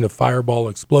crash in a fireball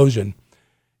explosion,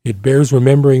 it bears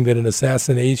remembering that an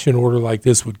assassination order like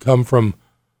this would come from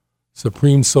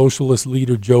Supreme Socialist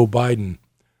leader Joe Biden,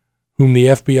 whom the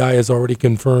FBI has already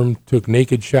confirmed took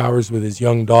naked showers with his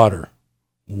young daughter.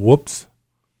 Whoops.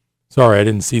 Sorry, I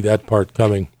didn't see that part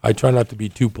coming. I try not to be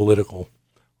too political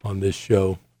on this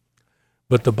show.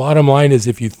 But the bottom line is,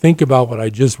 if you think about what I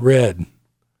just read,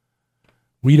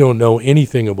 we don't know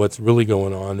anything of what's really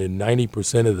going on in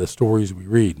 90% of the stories we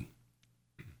read.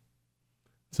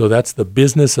 So that's the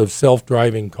business of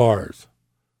self-driving cars.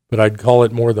 But I'd call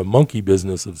it more the monkey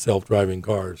business of self-driving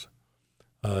cars,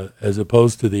 as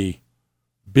opposed to the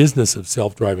business of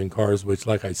self-driving cars, which,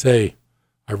 like I say,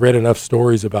 I read enough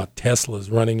stories about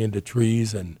Teslas running into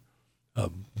trees and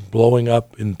blowing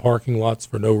up in parking lots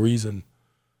for no reason.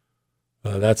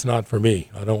 That's not for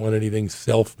me. I don't want anything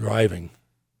self-driving.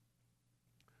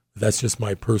 That's just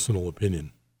my personal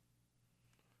opinion.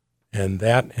 And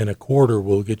that and a quarter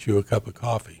will get you a cup of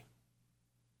coffee.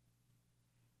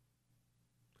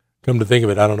 Come to think of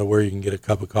it, I don't know where you can get a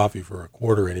cup of coffee for a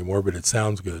quarter anymore, but it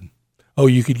sounds good. Oh,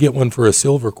 you could get one for a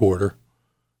silver quarter.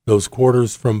 Those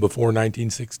quarters from before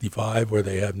 1965 where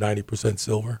they have 90%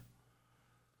 silver.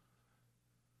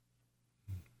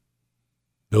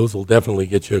 Those will definitely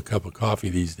get you a cup of coffee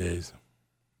these days.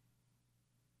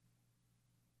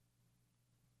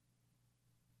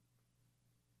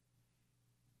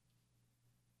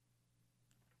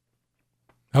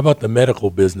 How about the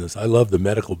medical business? I love the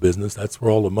medical business. That's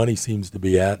where all the money seems to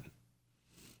be at.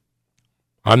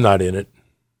 I'm not in it.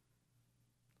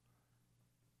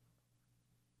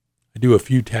 I do a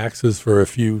few taxes for a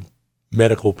few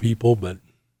medical people, but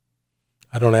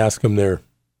I don't ask them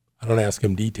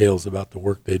details about the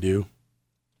work they do.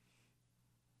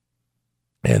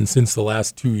 And since the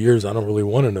last 2 years, I don't really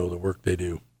want to know the work they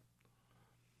do.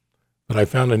 But I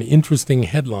found an interesting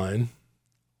headline,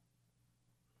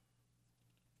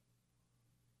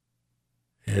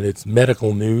 and it's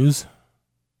medical news,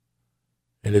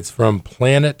 and it's from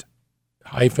Planet-Today,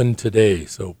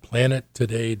 so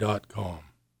planettoday.com.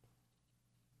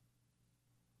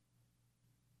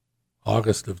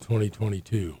 August of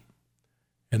 2022.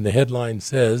 And the headline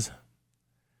says,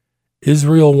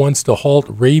 Israel wants to halt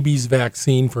rabies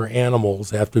vaccine for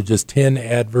animals after just 10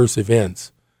 adverse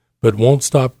events, but won't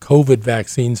stop COVID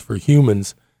vaccines for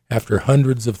humans after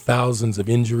hundreds of thousands of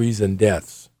injuries and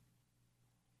deaths.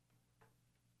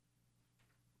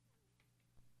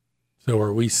 So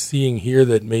are we seeing here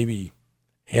that maybe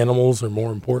animals are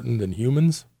more important than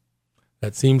humans?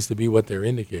 That seems to be what they're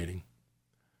indicating.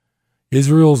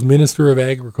 Israel's Minister of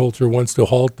Agriculture wants to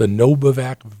halt the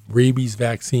Novavax rabies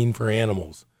vaccine for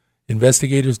animals.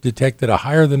 Investigators detected a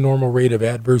higher than normal rate of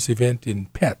adverse event in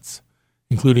pets,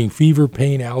 including fever,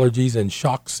 pain, allergies, and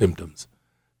shock symptoms.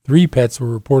 3 pets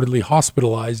were reportedly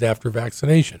hospitalized after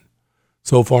vaccination.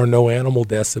 So far, no animal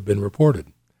deaths have been reported.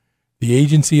 The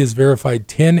agency has verified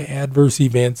 10 adverse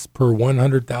events per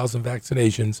 100,000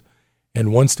 vaccinations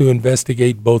and wants to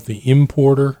investigate both the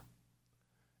importer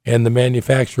and the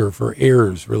manufacturer for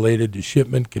errors related to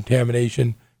shipment,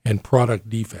 contamination, and product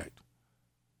defect.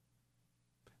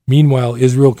 Meanwhile,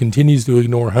 Israel continues to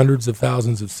ignore hundreds of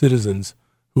thousands of citizens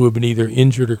who have been either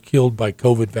injured or killed by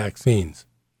COVID vaccines.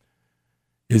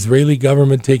 Israeli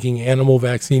government taking animal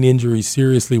vaccine injuries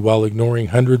seriously while ignoring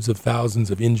hundreds of thousands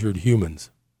of injured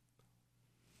humans.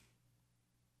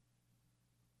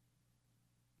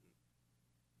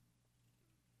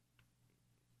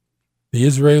 The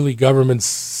Israeli government's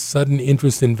sudden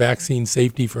interest in vaccine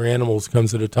safety for animals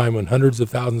comes at a time when hundreds of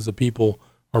thousands of people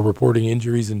are reporting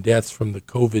injuries and deaths from the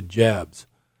COVID jabs.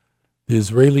 The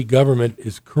Israeli government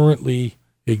is currently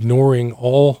ignoring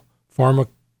all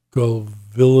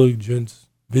pharmacovigilance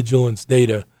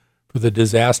data for the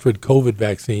disastrous COVID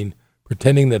vaccine,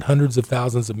 pretending that hundreds of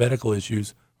thousands of medical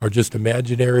issues are just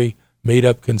imaginary,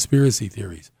 made-up conspiracy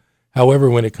theories. However,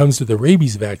 when it comes to the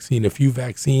rabies vaccine, a few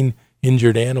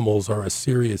vaccine-injured animals are a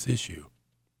serious issue.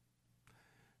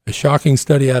 A shocking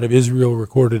study out of Israel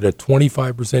recorded a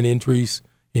 25% increase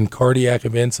in cardiac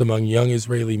events among young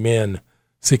Israeli men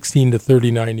 16 to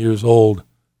 39 years old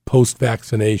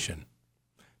post-vaccination.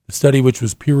 The study, which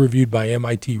was peer-reviewed by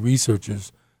MIT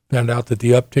researchers, found out that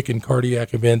the uptick in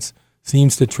cardiac events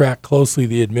seems to track closely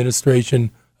the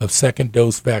administration of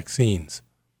second-dose vaccines.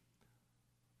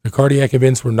 The cardiac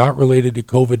events were not related to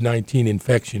COVID-19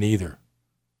 infection either.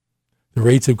 The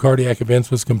rates of cardiac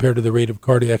events was compared to the rate of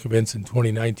cardiac events in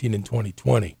 2019 and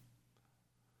 2020.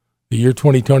 The year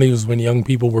 2020 was when young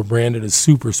people were branded as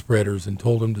super spreaders and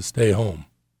told them to stay home,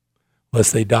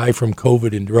 lest they die from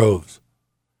COVID in droves.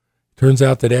 Turns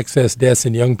out that excess deaths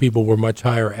in young people were much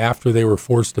higher after they were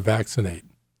forced to vaccinate.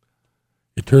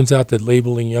 It turns out that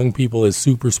labeling young people as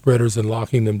super spreaders and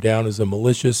locking them down is a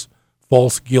malicious,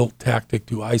 false guilt tactic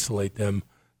to isolate them,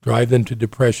 drive them to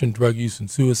depression, drug use, and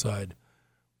suicide,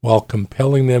 while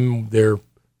compelling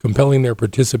their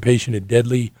participation in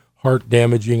deadly,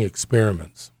 heart-damaging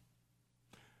experiments.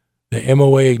 The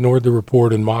MOA ignored the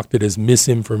report and mocked it as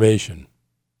misinformation.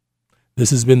 This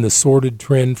has been the sordid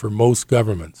trend for most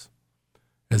governments,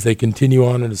 as they continue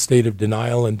on in a state of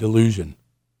denial and delusion,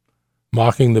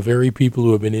 mocking the very people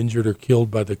who have been injured or killed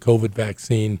by the COVID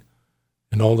vaccine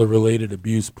and all the related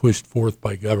abuse pushed forth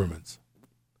by governments.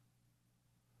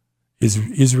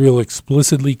 Israel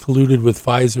explicitly colluded with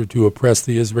Pfizer to oppress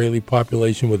the Israeli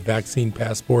population with vaccine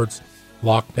passports,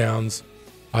 lockdowns,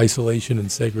 isolation,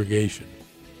 and segregation.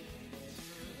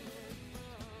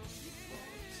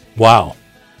 Wow.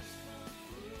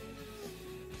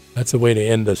 That's a way to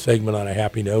end the segment on a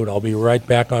happy note. I'll be right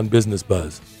back on Business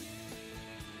Buzz.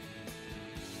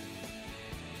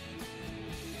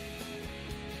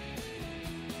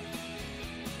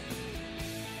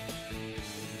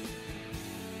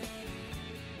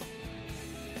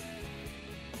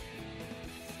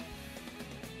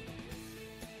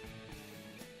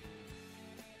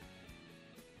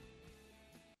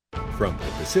 From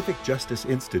the Pacific Justice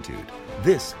Institute,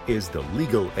 this is The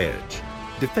Legal Edge,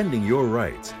 defending your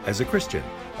rights as a Christian,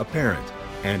 a parent,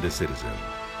 and a citizen.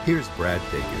 Here's Brad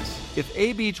Dacus. If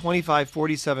AB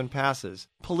 2547 passes,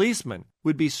 policemen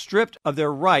would be stripped of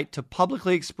their right to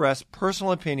publicly express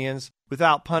personal opinions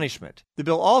without punishment. The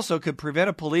bill also could prevent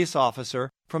a police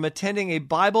officer from attending a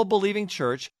Bible-believing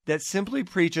church that simply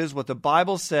preaches what the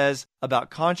Bible says about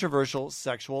controversial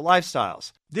sexual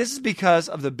lifestyles. This is because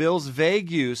of the bill's vague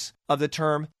use of the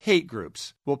term hate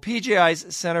groups. Well,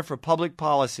 PJI's Center for Public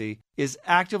Policy is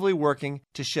actively working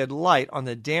to shed light on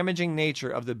the damaging nature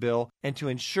of the bill and to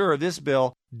ensure this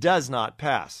bill does not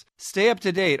pass. Stay up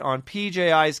to date on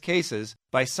PJI's cases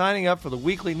by signing up for the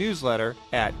weekly newsletter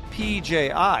at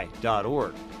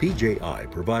pji.org.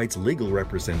 PJI provides legal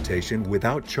representation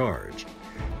without charge.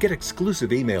 Get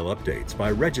exclusive email updates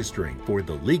by registering for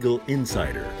The Legal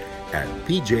Insider at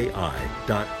pji.org.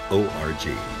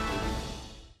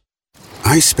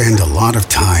 I spend a lot of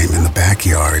time in the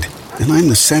backyard, and I'm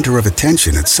the center of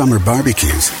attention at summer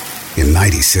barbecues. In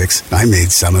 '96, I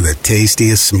made some of the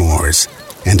tastiest s'mores.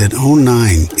 And in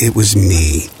 '09, it was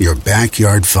me, your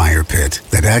backyard fire pit,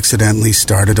 that accidentally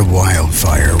started a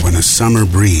wildfire when a summer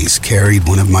breeze carried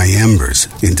one of my embers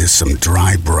into some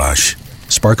dry brush.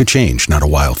 Spark a change, not a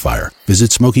wildfire. Visit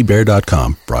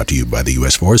SmokeyBear.com, brought to you by the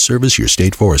U.S. Forest Service, your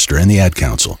state forester, and the Ad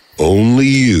Council. Only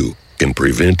you can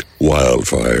prevent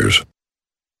wildfires.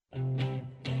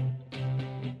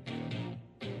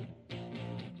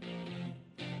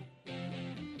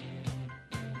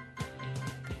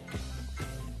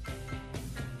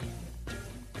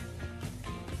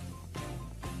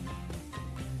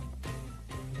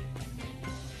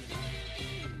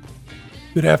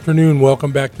 Good afternoon.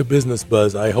 Welcome back to Business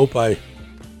Buzz. Sorry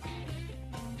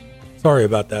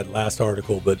about that last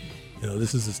article, but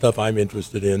this is the stuff I'm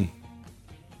interested in.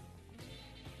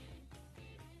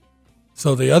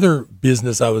 So the other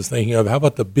business I was thinking of, how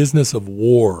about the business of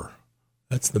war?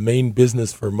 That's the main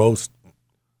business for most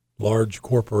large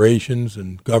corporations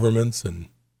and governments and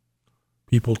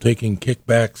people taking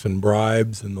kickbacks and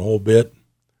bribes and the whole bit.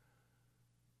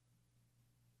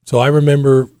 So I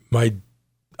remember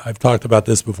I've talked about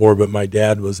this before, but my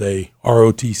dad was a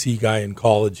ROTC guy in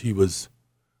college.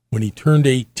 When he turned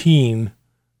 18,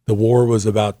 the war was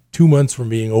about 2 months from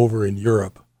being over in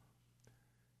Europe.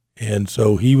 And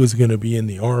so he was going to be in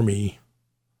the Army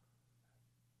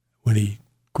when he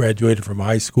graduated from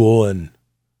high school, and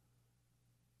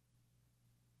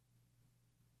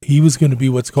he was going to be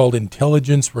what's called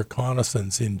intelligence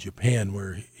reconnaissance in Japan,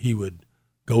 where he would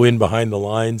go in behind the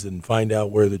lines and find out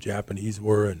where the Japanese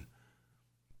were. And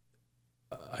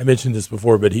I mentioned this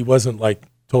before, but he wasn't like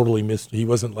he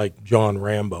wasn't like John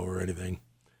Rambo or anything.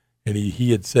 And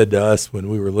he had said to us when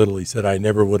we were little, he said, I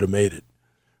never would have made it.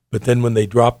 But then when they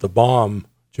dropped the bomb,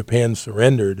 Japan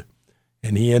surrendered,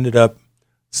 and he ended up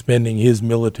spending his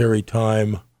military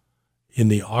time in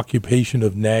the occupation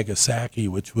of Nagasaki,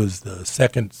 which was the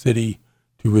second city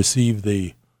to receive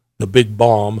the big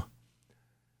bomb.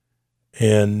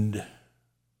 And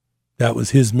that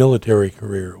was his military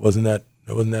career. It wasn't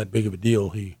that big of a deal.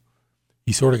 He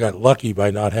sort of got lucky by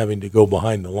not having to go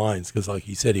behind the lines because, like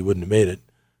he said, he wouldn't have made it.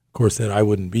 Of course, then I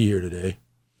wouldn't be here today.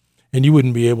 And you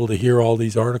wouldn't be able to hear all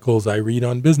these articles I read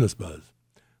on Business Buzz.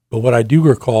 But what I do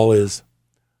recall is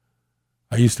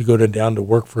I used to go down to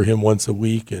work for him once a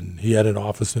week, and he had an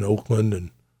office in Oakland, and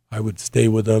I would stay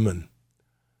with him and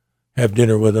have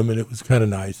dinner with him, and it was kind of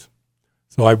nice.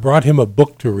 So I brought him a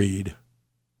book to read,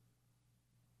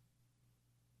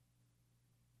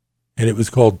 and it was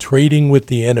called Trading with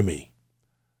the Enemy.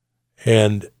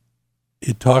 And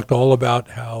it talked all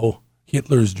about how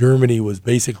Hitler's Germany was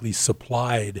basically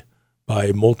supplied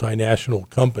by multinational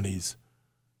companies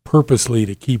purposely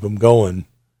to keep them going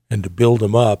and to build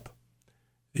them up.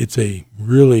 It's a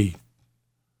really,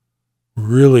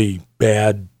 really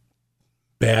bad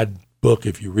book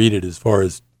if you read it as far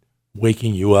as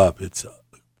waking you up. It's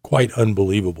quite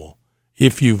unbelievable.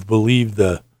 If you've believed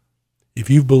the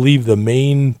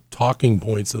main talking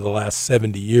points of the last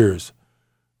 70 years,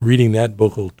 reading that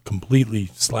book will completely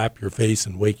slap your face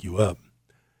and wake you up.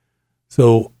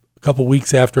 So a couple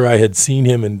weeks after I had seen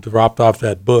him and dropped off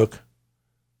that book,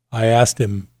 I asked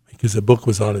him, because the book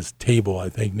was on his table, I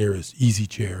think, near his easy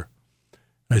chair.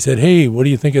 I said, "Hey, what do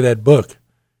you think of that book?"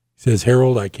 He says,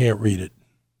 "Harold, I can't read it."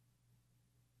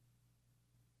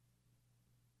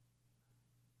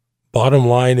 Bottom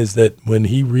line is that when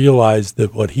he realized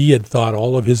that what he had thought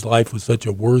all of his life was such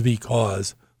a worthy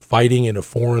cause, fighting in a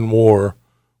foreign war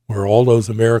where all those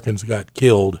Americans got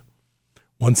killed,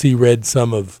 once he read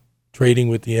some of Trading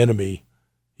with the Enemy,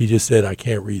 he just said, "I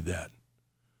can't read that,"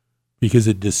 because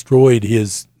it destroyed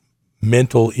his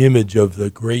mental image of the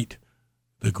great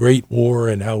war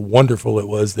and how wonderful it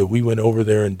was that we went over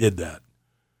there and did that.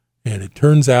 And it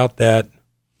turns out that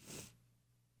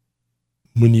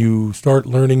when you start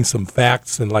learning some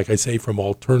facts, and like I say, from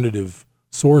alternative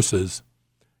sources,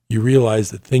 you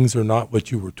realize that things are not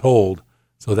what you were told.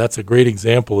 So that's a great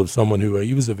example of someone who,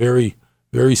 he was a very,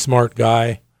 very smart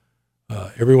guy.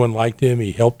 Everyone liked him.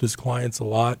 He helped his clients a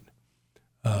lot,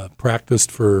 practiced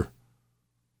for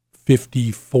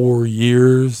 54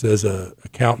 years as an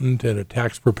accountant and a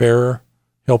tax preparer,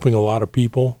 helping a lot of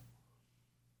people.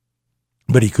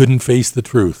 But he couldn't face the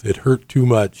truth. It hurt too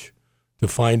much to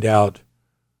find out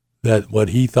that what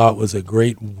he thought was a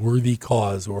great worthy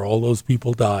cause where all those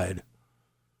people died,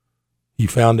 he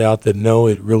found out that no,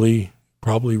 it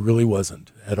probably really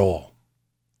wasn't at all.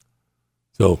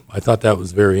 So I thought that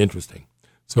was very interesting.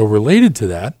 So related to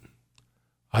that,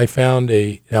 I found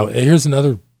now here's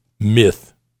another myth.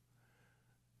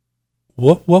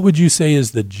 What would you say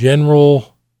is the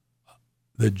general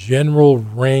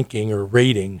ranking or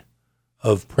rating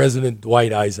of President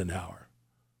Dwight Eisenhower?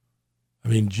 I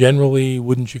mean, generally,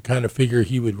 wouldn't you kind of figure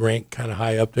he would rank kind of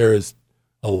high up there as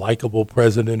a likable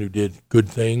president who did good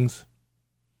things?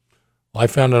 Well, I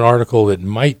found an article that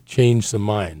might change some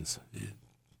minds.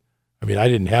 I mean, I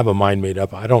didn't have a mind made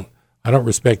up. I don't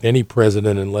respect any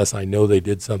president unless I know they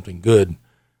did something good.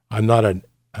 I'm not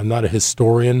a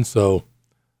historian, so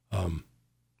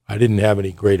I didn't have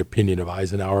any great opinion of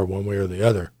Eisenhower one way or the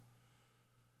other.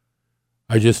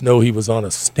 I just know he was on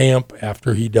a stamp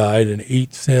after he died, an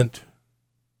 8-cent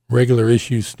regular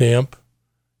issue stamp,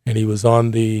 and he was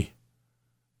on the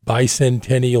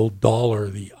bicentennial dollar,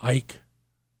 the Ike.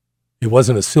 It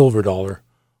wasn't a silver dollar.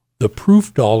 The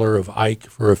proof dollar of Ike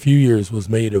for a few years was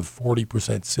made of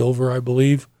 40% silver, I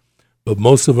believe, but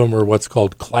most of them are what's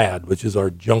called clad, which is our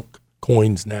junk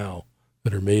coins now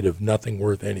that are made of nothing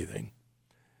worth anything.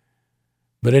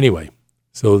 But anyway,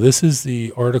 so this is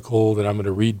the article that I'm going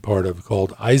to read part of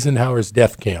called Eisenhower's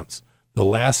Death Camps, the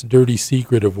Last Dirty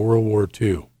Secret of World War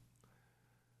II.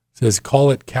 It says,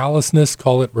 call it callousness,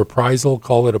 call it reprisal,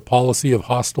 call it a policy of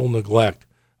hostile neglect.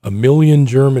 1 million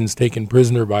Germans taken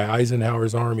prisoner by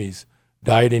Eisenhower's armies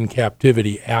died in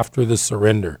captivity after the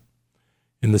surrender.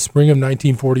 In the spring of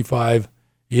 1945,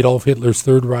 Adolf Hitler's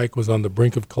Third Reich was on the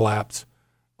brink of collapse,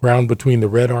 ground between the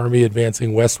Red Army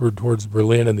advancing westward towards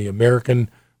Berlin and the American,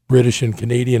 British, and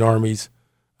Canadian armies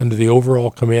under the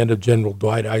overall command of General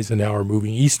Dwight Eisenhower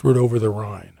moving eastward over the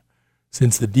Rhine.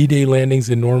 Since the D-Day landings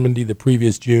in Normandy the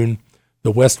previous June,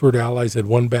 the westward Allies had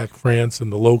won back France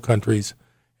and the Low Countries,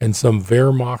 and some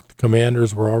Wehrmacht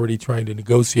commanders were already trying to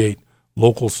negotiate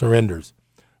local surrenders.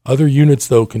 Other units,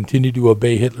 though, continued to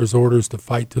obey Hitler's orders to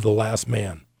fight to the last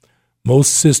man.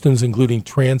 Most systems, including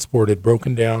transport, had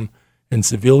broken down, and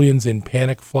civilians in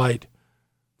panic flight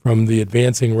from the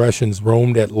advancing Russians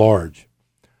roamed at large.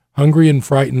 Hungry and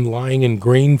frightened, lying in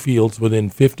grain fields within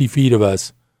 50 feet of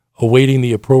us, awaiting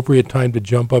the appropriate time to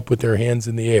jump up with their hands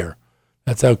in the air.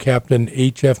 That's how Captain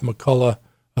H.F. McCullough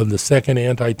of the 2nd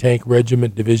Anti-Tank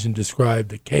Regiment Division described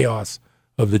the chaos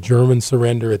of the German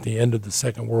surrender at the end of the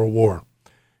Second World War.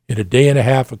 In a day and a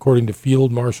half, according to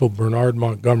Field Marshal Bernard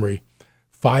Montgomery,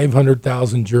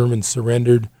 500,000 Germans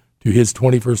surrendered to his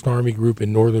 21st Army Group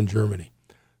in northern Germany.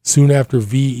 Soon after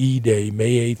VE Day,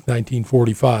 May 8,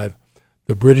 1945,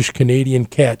 the British-Canadian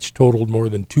catch totaled more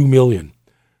than 2 million.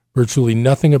 Virtually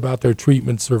nothing about their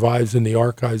treatment survives in the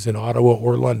archives in Ottawa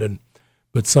or London,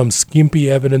 but some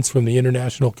skimpy evidence from the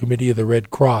International Committee of the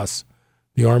Red Cross,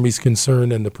 the Army's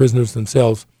concern, and the prisoners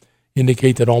themselves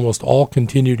indicate that almost all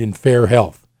continued in fair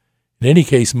health. In any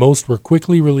case, most were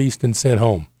quickly released and sent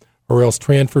home, or else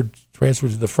transferred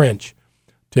to the French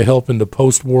to help in the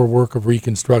post-war work of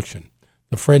reconstruction.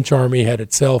 The French Army had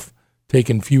itself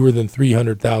taken fewer than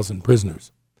 300,000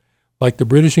 prisoners. Like the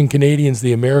British and Canadians,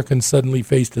 the Americans suddenly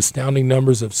faced astounding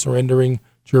numbers of surrendering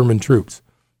German troops.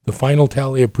 The final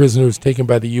tally of prisoners taken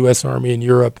by the U.S. Army in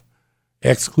Europe,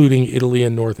 excluding Italy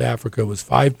and North Africa, was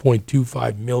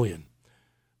 5.25 million.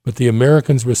 But the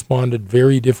Americans responded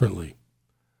very differently.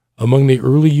 Among the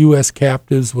early U.S.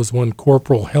 captives was one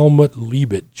Corporal Helmut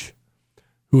Liebich,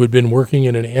 who had been working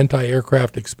in an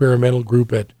anti-aircraft experimental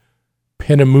group at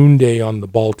Peenemünde on the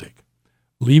Baltic.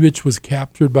 Liebich was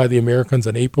captured by the Americans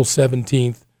on April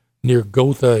 17th near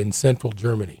Gotha in central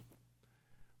Germany.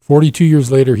 42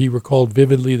 years later, he recalled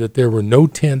vividly that there were no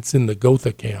tents in the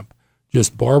Gotha camp,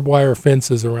 just barbed wire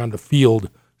fences around a field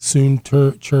soon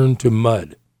turned to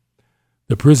mud.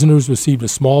 The prisoners received a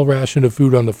small ration of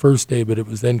food on the first day, but it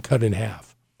was then cut in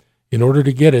half. In order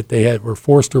to get it, they were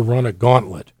forced to run a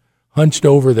gauntlet. Hunched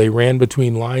over, they ran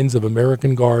between lines of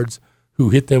American guards who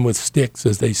hit them with sticks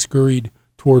as they scurried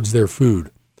towards their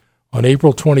food. On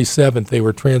April 27th, they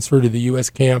were transferred to the U.S.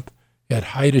 camp at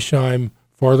Heidesheim,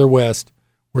 farther west,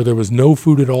 where there was no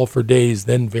food at all for days,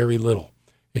 then very little.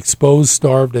 Exposed,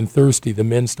 starved, and thirsty, the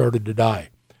men started to die.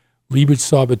 Liebich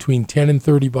saw between 10 and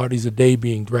 30 bodies a day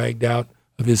being dragged out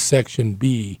of his Section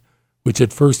B, which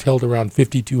at first held around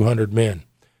 5,200 men.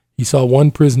 He saw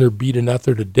one prisoner beat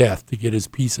another to death to get his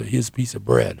piece of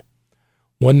bread.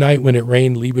 One night when it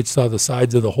rained, Liebich saw the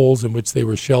sides of the holes in which they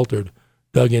were sheltered,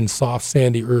 dug in soft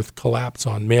sandy earth, collapse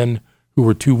on men who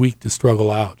were too weak to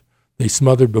struggle out. They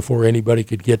smothered before anybody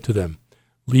could get to them.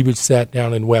 Liebich sat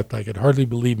down and wept. I could hardly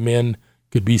believe men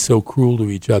could be so cruel to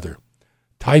each other.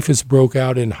 Typhus broke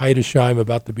out in Heidesheim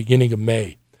about the beginning of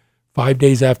May. 5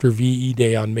 days after VE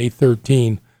Day on May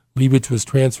 13, Liebich was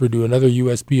transferred to another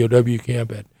U.S. POW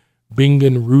camp at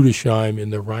Bingen-Rudesheim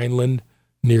in the Rhineland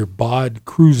near Bad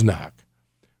Kreuznach,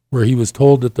 where he was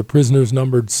told that the prisoners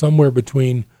numbered somewhere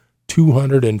between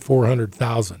 200 and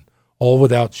 400,000, all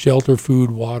without shelter,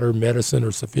 food, water, medicine,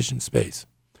 or sufficient space.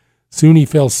 Soon he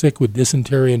fell sick with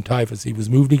dysentery and typhus. He was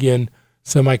moved again,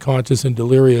 semi-conscious and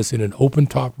delirious, in an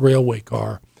open-top railway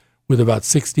car with about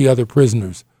 60 other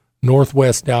prisoners,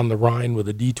 northwest down the Rhine with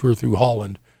a detour through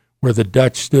Holland, where the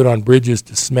Dutch stood on bridges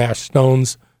to smash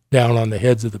stones down on the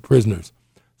heads of the prisoners.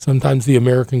 Sometimes the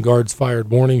American guards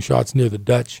fired warning shots near the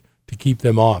Dutch to keep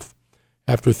them off.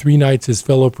 After 3 nights, his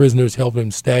fellow prisoners helped him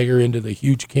stagger into the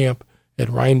huge camp at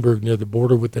Rheinberg near the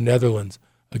border with the Netherlands,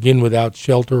 again without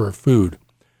shelter or food.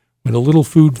 When a little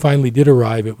food finally did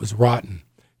arrive, it was rotten.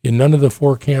 In none of the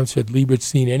 4 camps had Liebich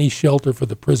seen any shelter for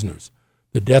the prisoners.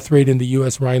 The death rate in the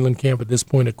U.S. Rhineland camp at this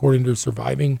point, according to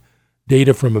surviving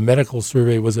data from a medical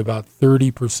survey, was about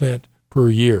 30% per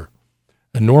year.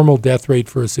 A normal death rate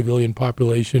for a civilian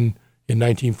population in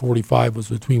 1945 was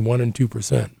between 1 and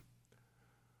 2%.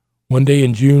 One day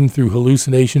in June, through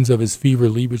hallucinations of his fever,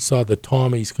 Liebich saw the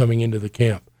Tommies coming into the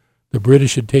camp. The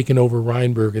British had taken over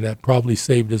Rheinberg, and that probably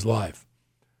saved his life.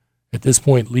 At this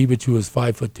point, Liebich, who was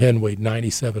 5'10", weighed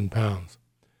 97 pounds.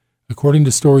 According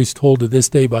to stories told to this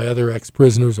day by other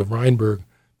ex-prisoners of Rheinberg,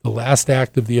 the last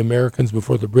act of the Americans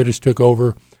before the British took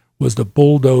over was to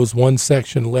bulldoze one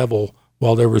section level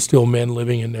while there were still men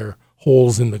living in their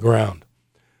holes in the ground.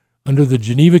 Under the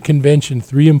Geneva Convention,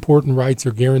 3 important rights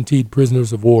are guaranteed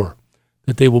prisoners of war: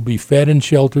 that they will be fed and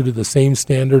sheltered to the same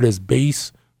standard as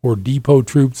base or depot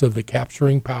troops of the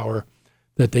capturing power,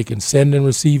 that they can send and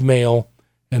receive mail,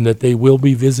 and that they will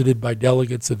be visited by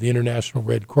delegates of the International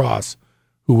Red Cross,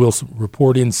 who will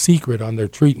report in secret on their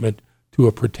treatment to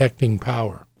a protecting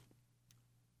power.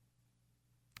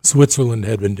 Switzerland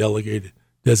had been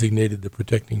designated the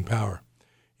protecting power.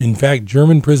 In fact,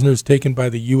 German prisoners taken by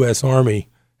the U.S. Army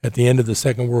at the end of the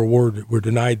Second World War were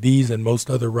denied these and most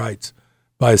other rights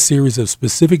by a series of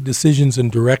specific decisions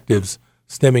and directives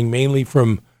stemming mainly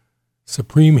from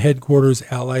Supreme Headquarters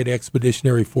Allied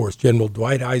Expeditionary Force. General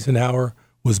Dwight Eisenhower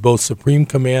was both Supreme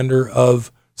Commander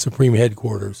of Supreme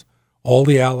Headquarters, all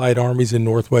the Allied armies in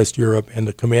Northwest Europe, and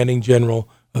the commanding general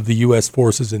of the U.S.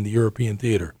 forces in the European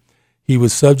theater. He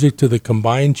was subject to the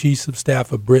combined Chiefs of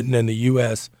Staff of Britain and the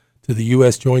U.S., to the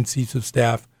U.S. Joint Chiefs of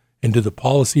Staff, and to the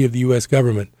policy of the U.S.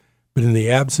 government, but in the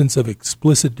absence of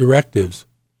explicit directives,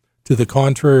 to the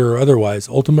contrary or otherwise,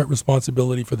 ultimate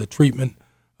responsibility for the treatment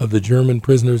of the German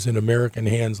prisoners in American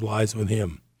hands lies with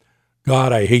him.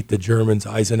 God, I hate the Germans,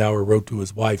 Eisenhower wrote to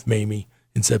his wife, Mamie,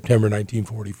 in September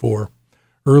 1944.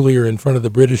 Earlier, in front of the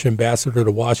British ambassador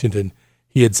to Washington,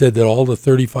 he had said that all the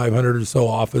 3,500 or so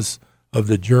officers of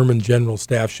the German general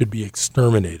staff should be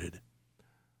exterminated.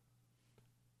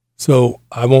 So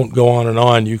I won't go on and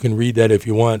on. You can read that if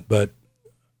you want, but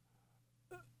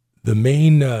the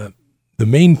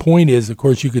main point is, of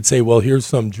course, you could say, well, here's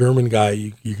some German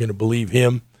guy. You're going to believe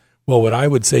him. Well, what I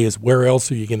would say is, where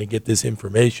else are you going to get this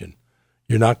information?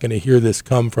 You're not going to hear this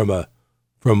come from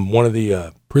one of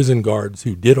the prison guards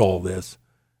who did all this.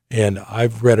 And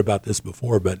I've read about this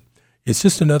before, but it's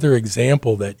just another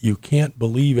example that you can't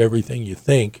believe everything you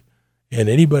think. And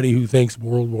anybody who thinks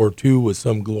World War II was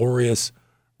some glorious,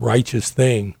 righteous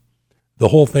thing, the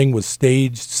whole thing was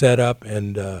staged, set up,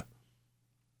 and it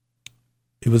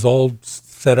was all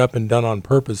set up and done on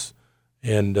purpose.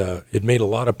 And it made a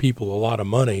lot of people a lot of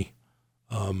money.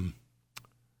 And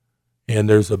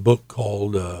there's a book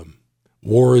called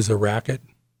War is a Racket.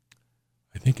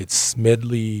 I think it's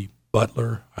Smedley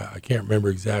Butler. I can't remember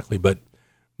exactly, but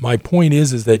my point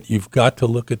is that you've got to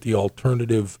look at the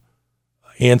alternative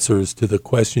answers to the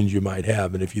questions you might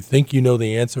have. And if you think you know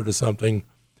the answer to something,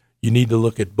 you need to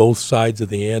look at both sides of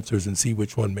the answers and see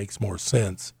which one makes more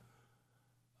sense.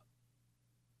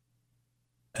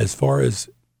 As far as,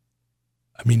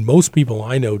 most people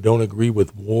I know don't agree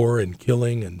with war and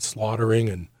killing and slaughtering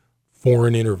and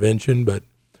foreign intervention, but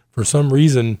for some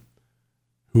reason,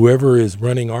 whoever is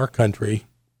running our country,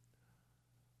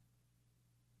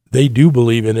 they do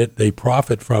believe in it, they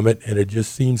profit from it, and it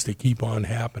just seems to keep on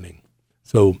happening.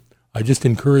 So I just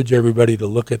encourage everybody to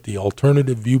look at the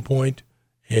alternative viewpoint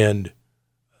and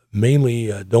mainly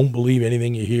don't believe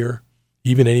anything you hear,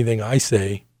 even anything I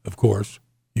say, of course.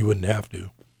 You wouldn't have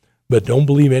to. But don't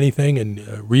believe anything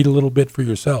and read a little bit for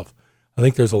yourself. I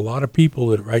think there's a lot of people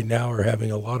that right now are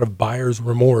having a lot of buyer's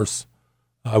remorse.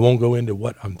 I won't go into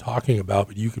what I'm talking about,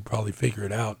 but you could probably figure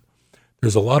it out.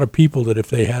 There's a lot of people that if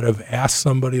they had have asked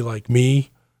somebody like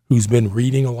me who's been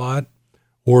reading a lot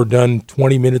or done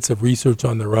 20 minutes of research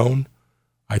on their own,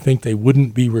 I think they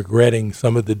wouldn't be regretting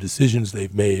some of the decisions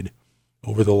they've made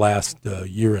over the last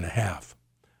year and a half.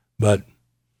 But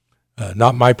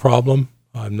not my problem.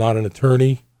 I'm not an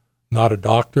attorney, not a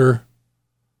doctor,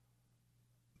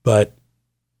 but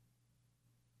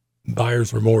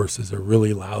buyer's remorse is a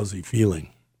really lousy feeling.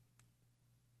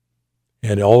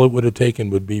 And all it would have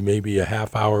taken would be maybe a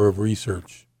half hour of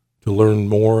research to learn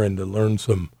more and to learn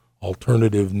some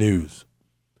alternative news.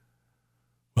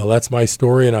 Well, that's my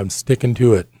story, and I'm sticking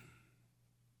to it.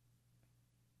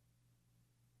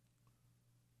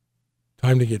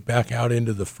 Time to get back out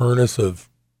into the furnace of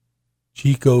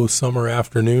Chico summer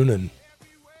afternoon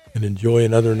and enjoy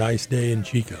another nice day in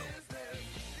Chico.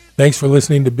 Thanks for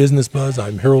listening to Business Buzz.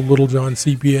 I'm Harold Littlejohn,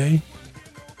 CPA.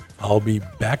 I'll be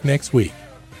back next week.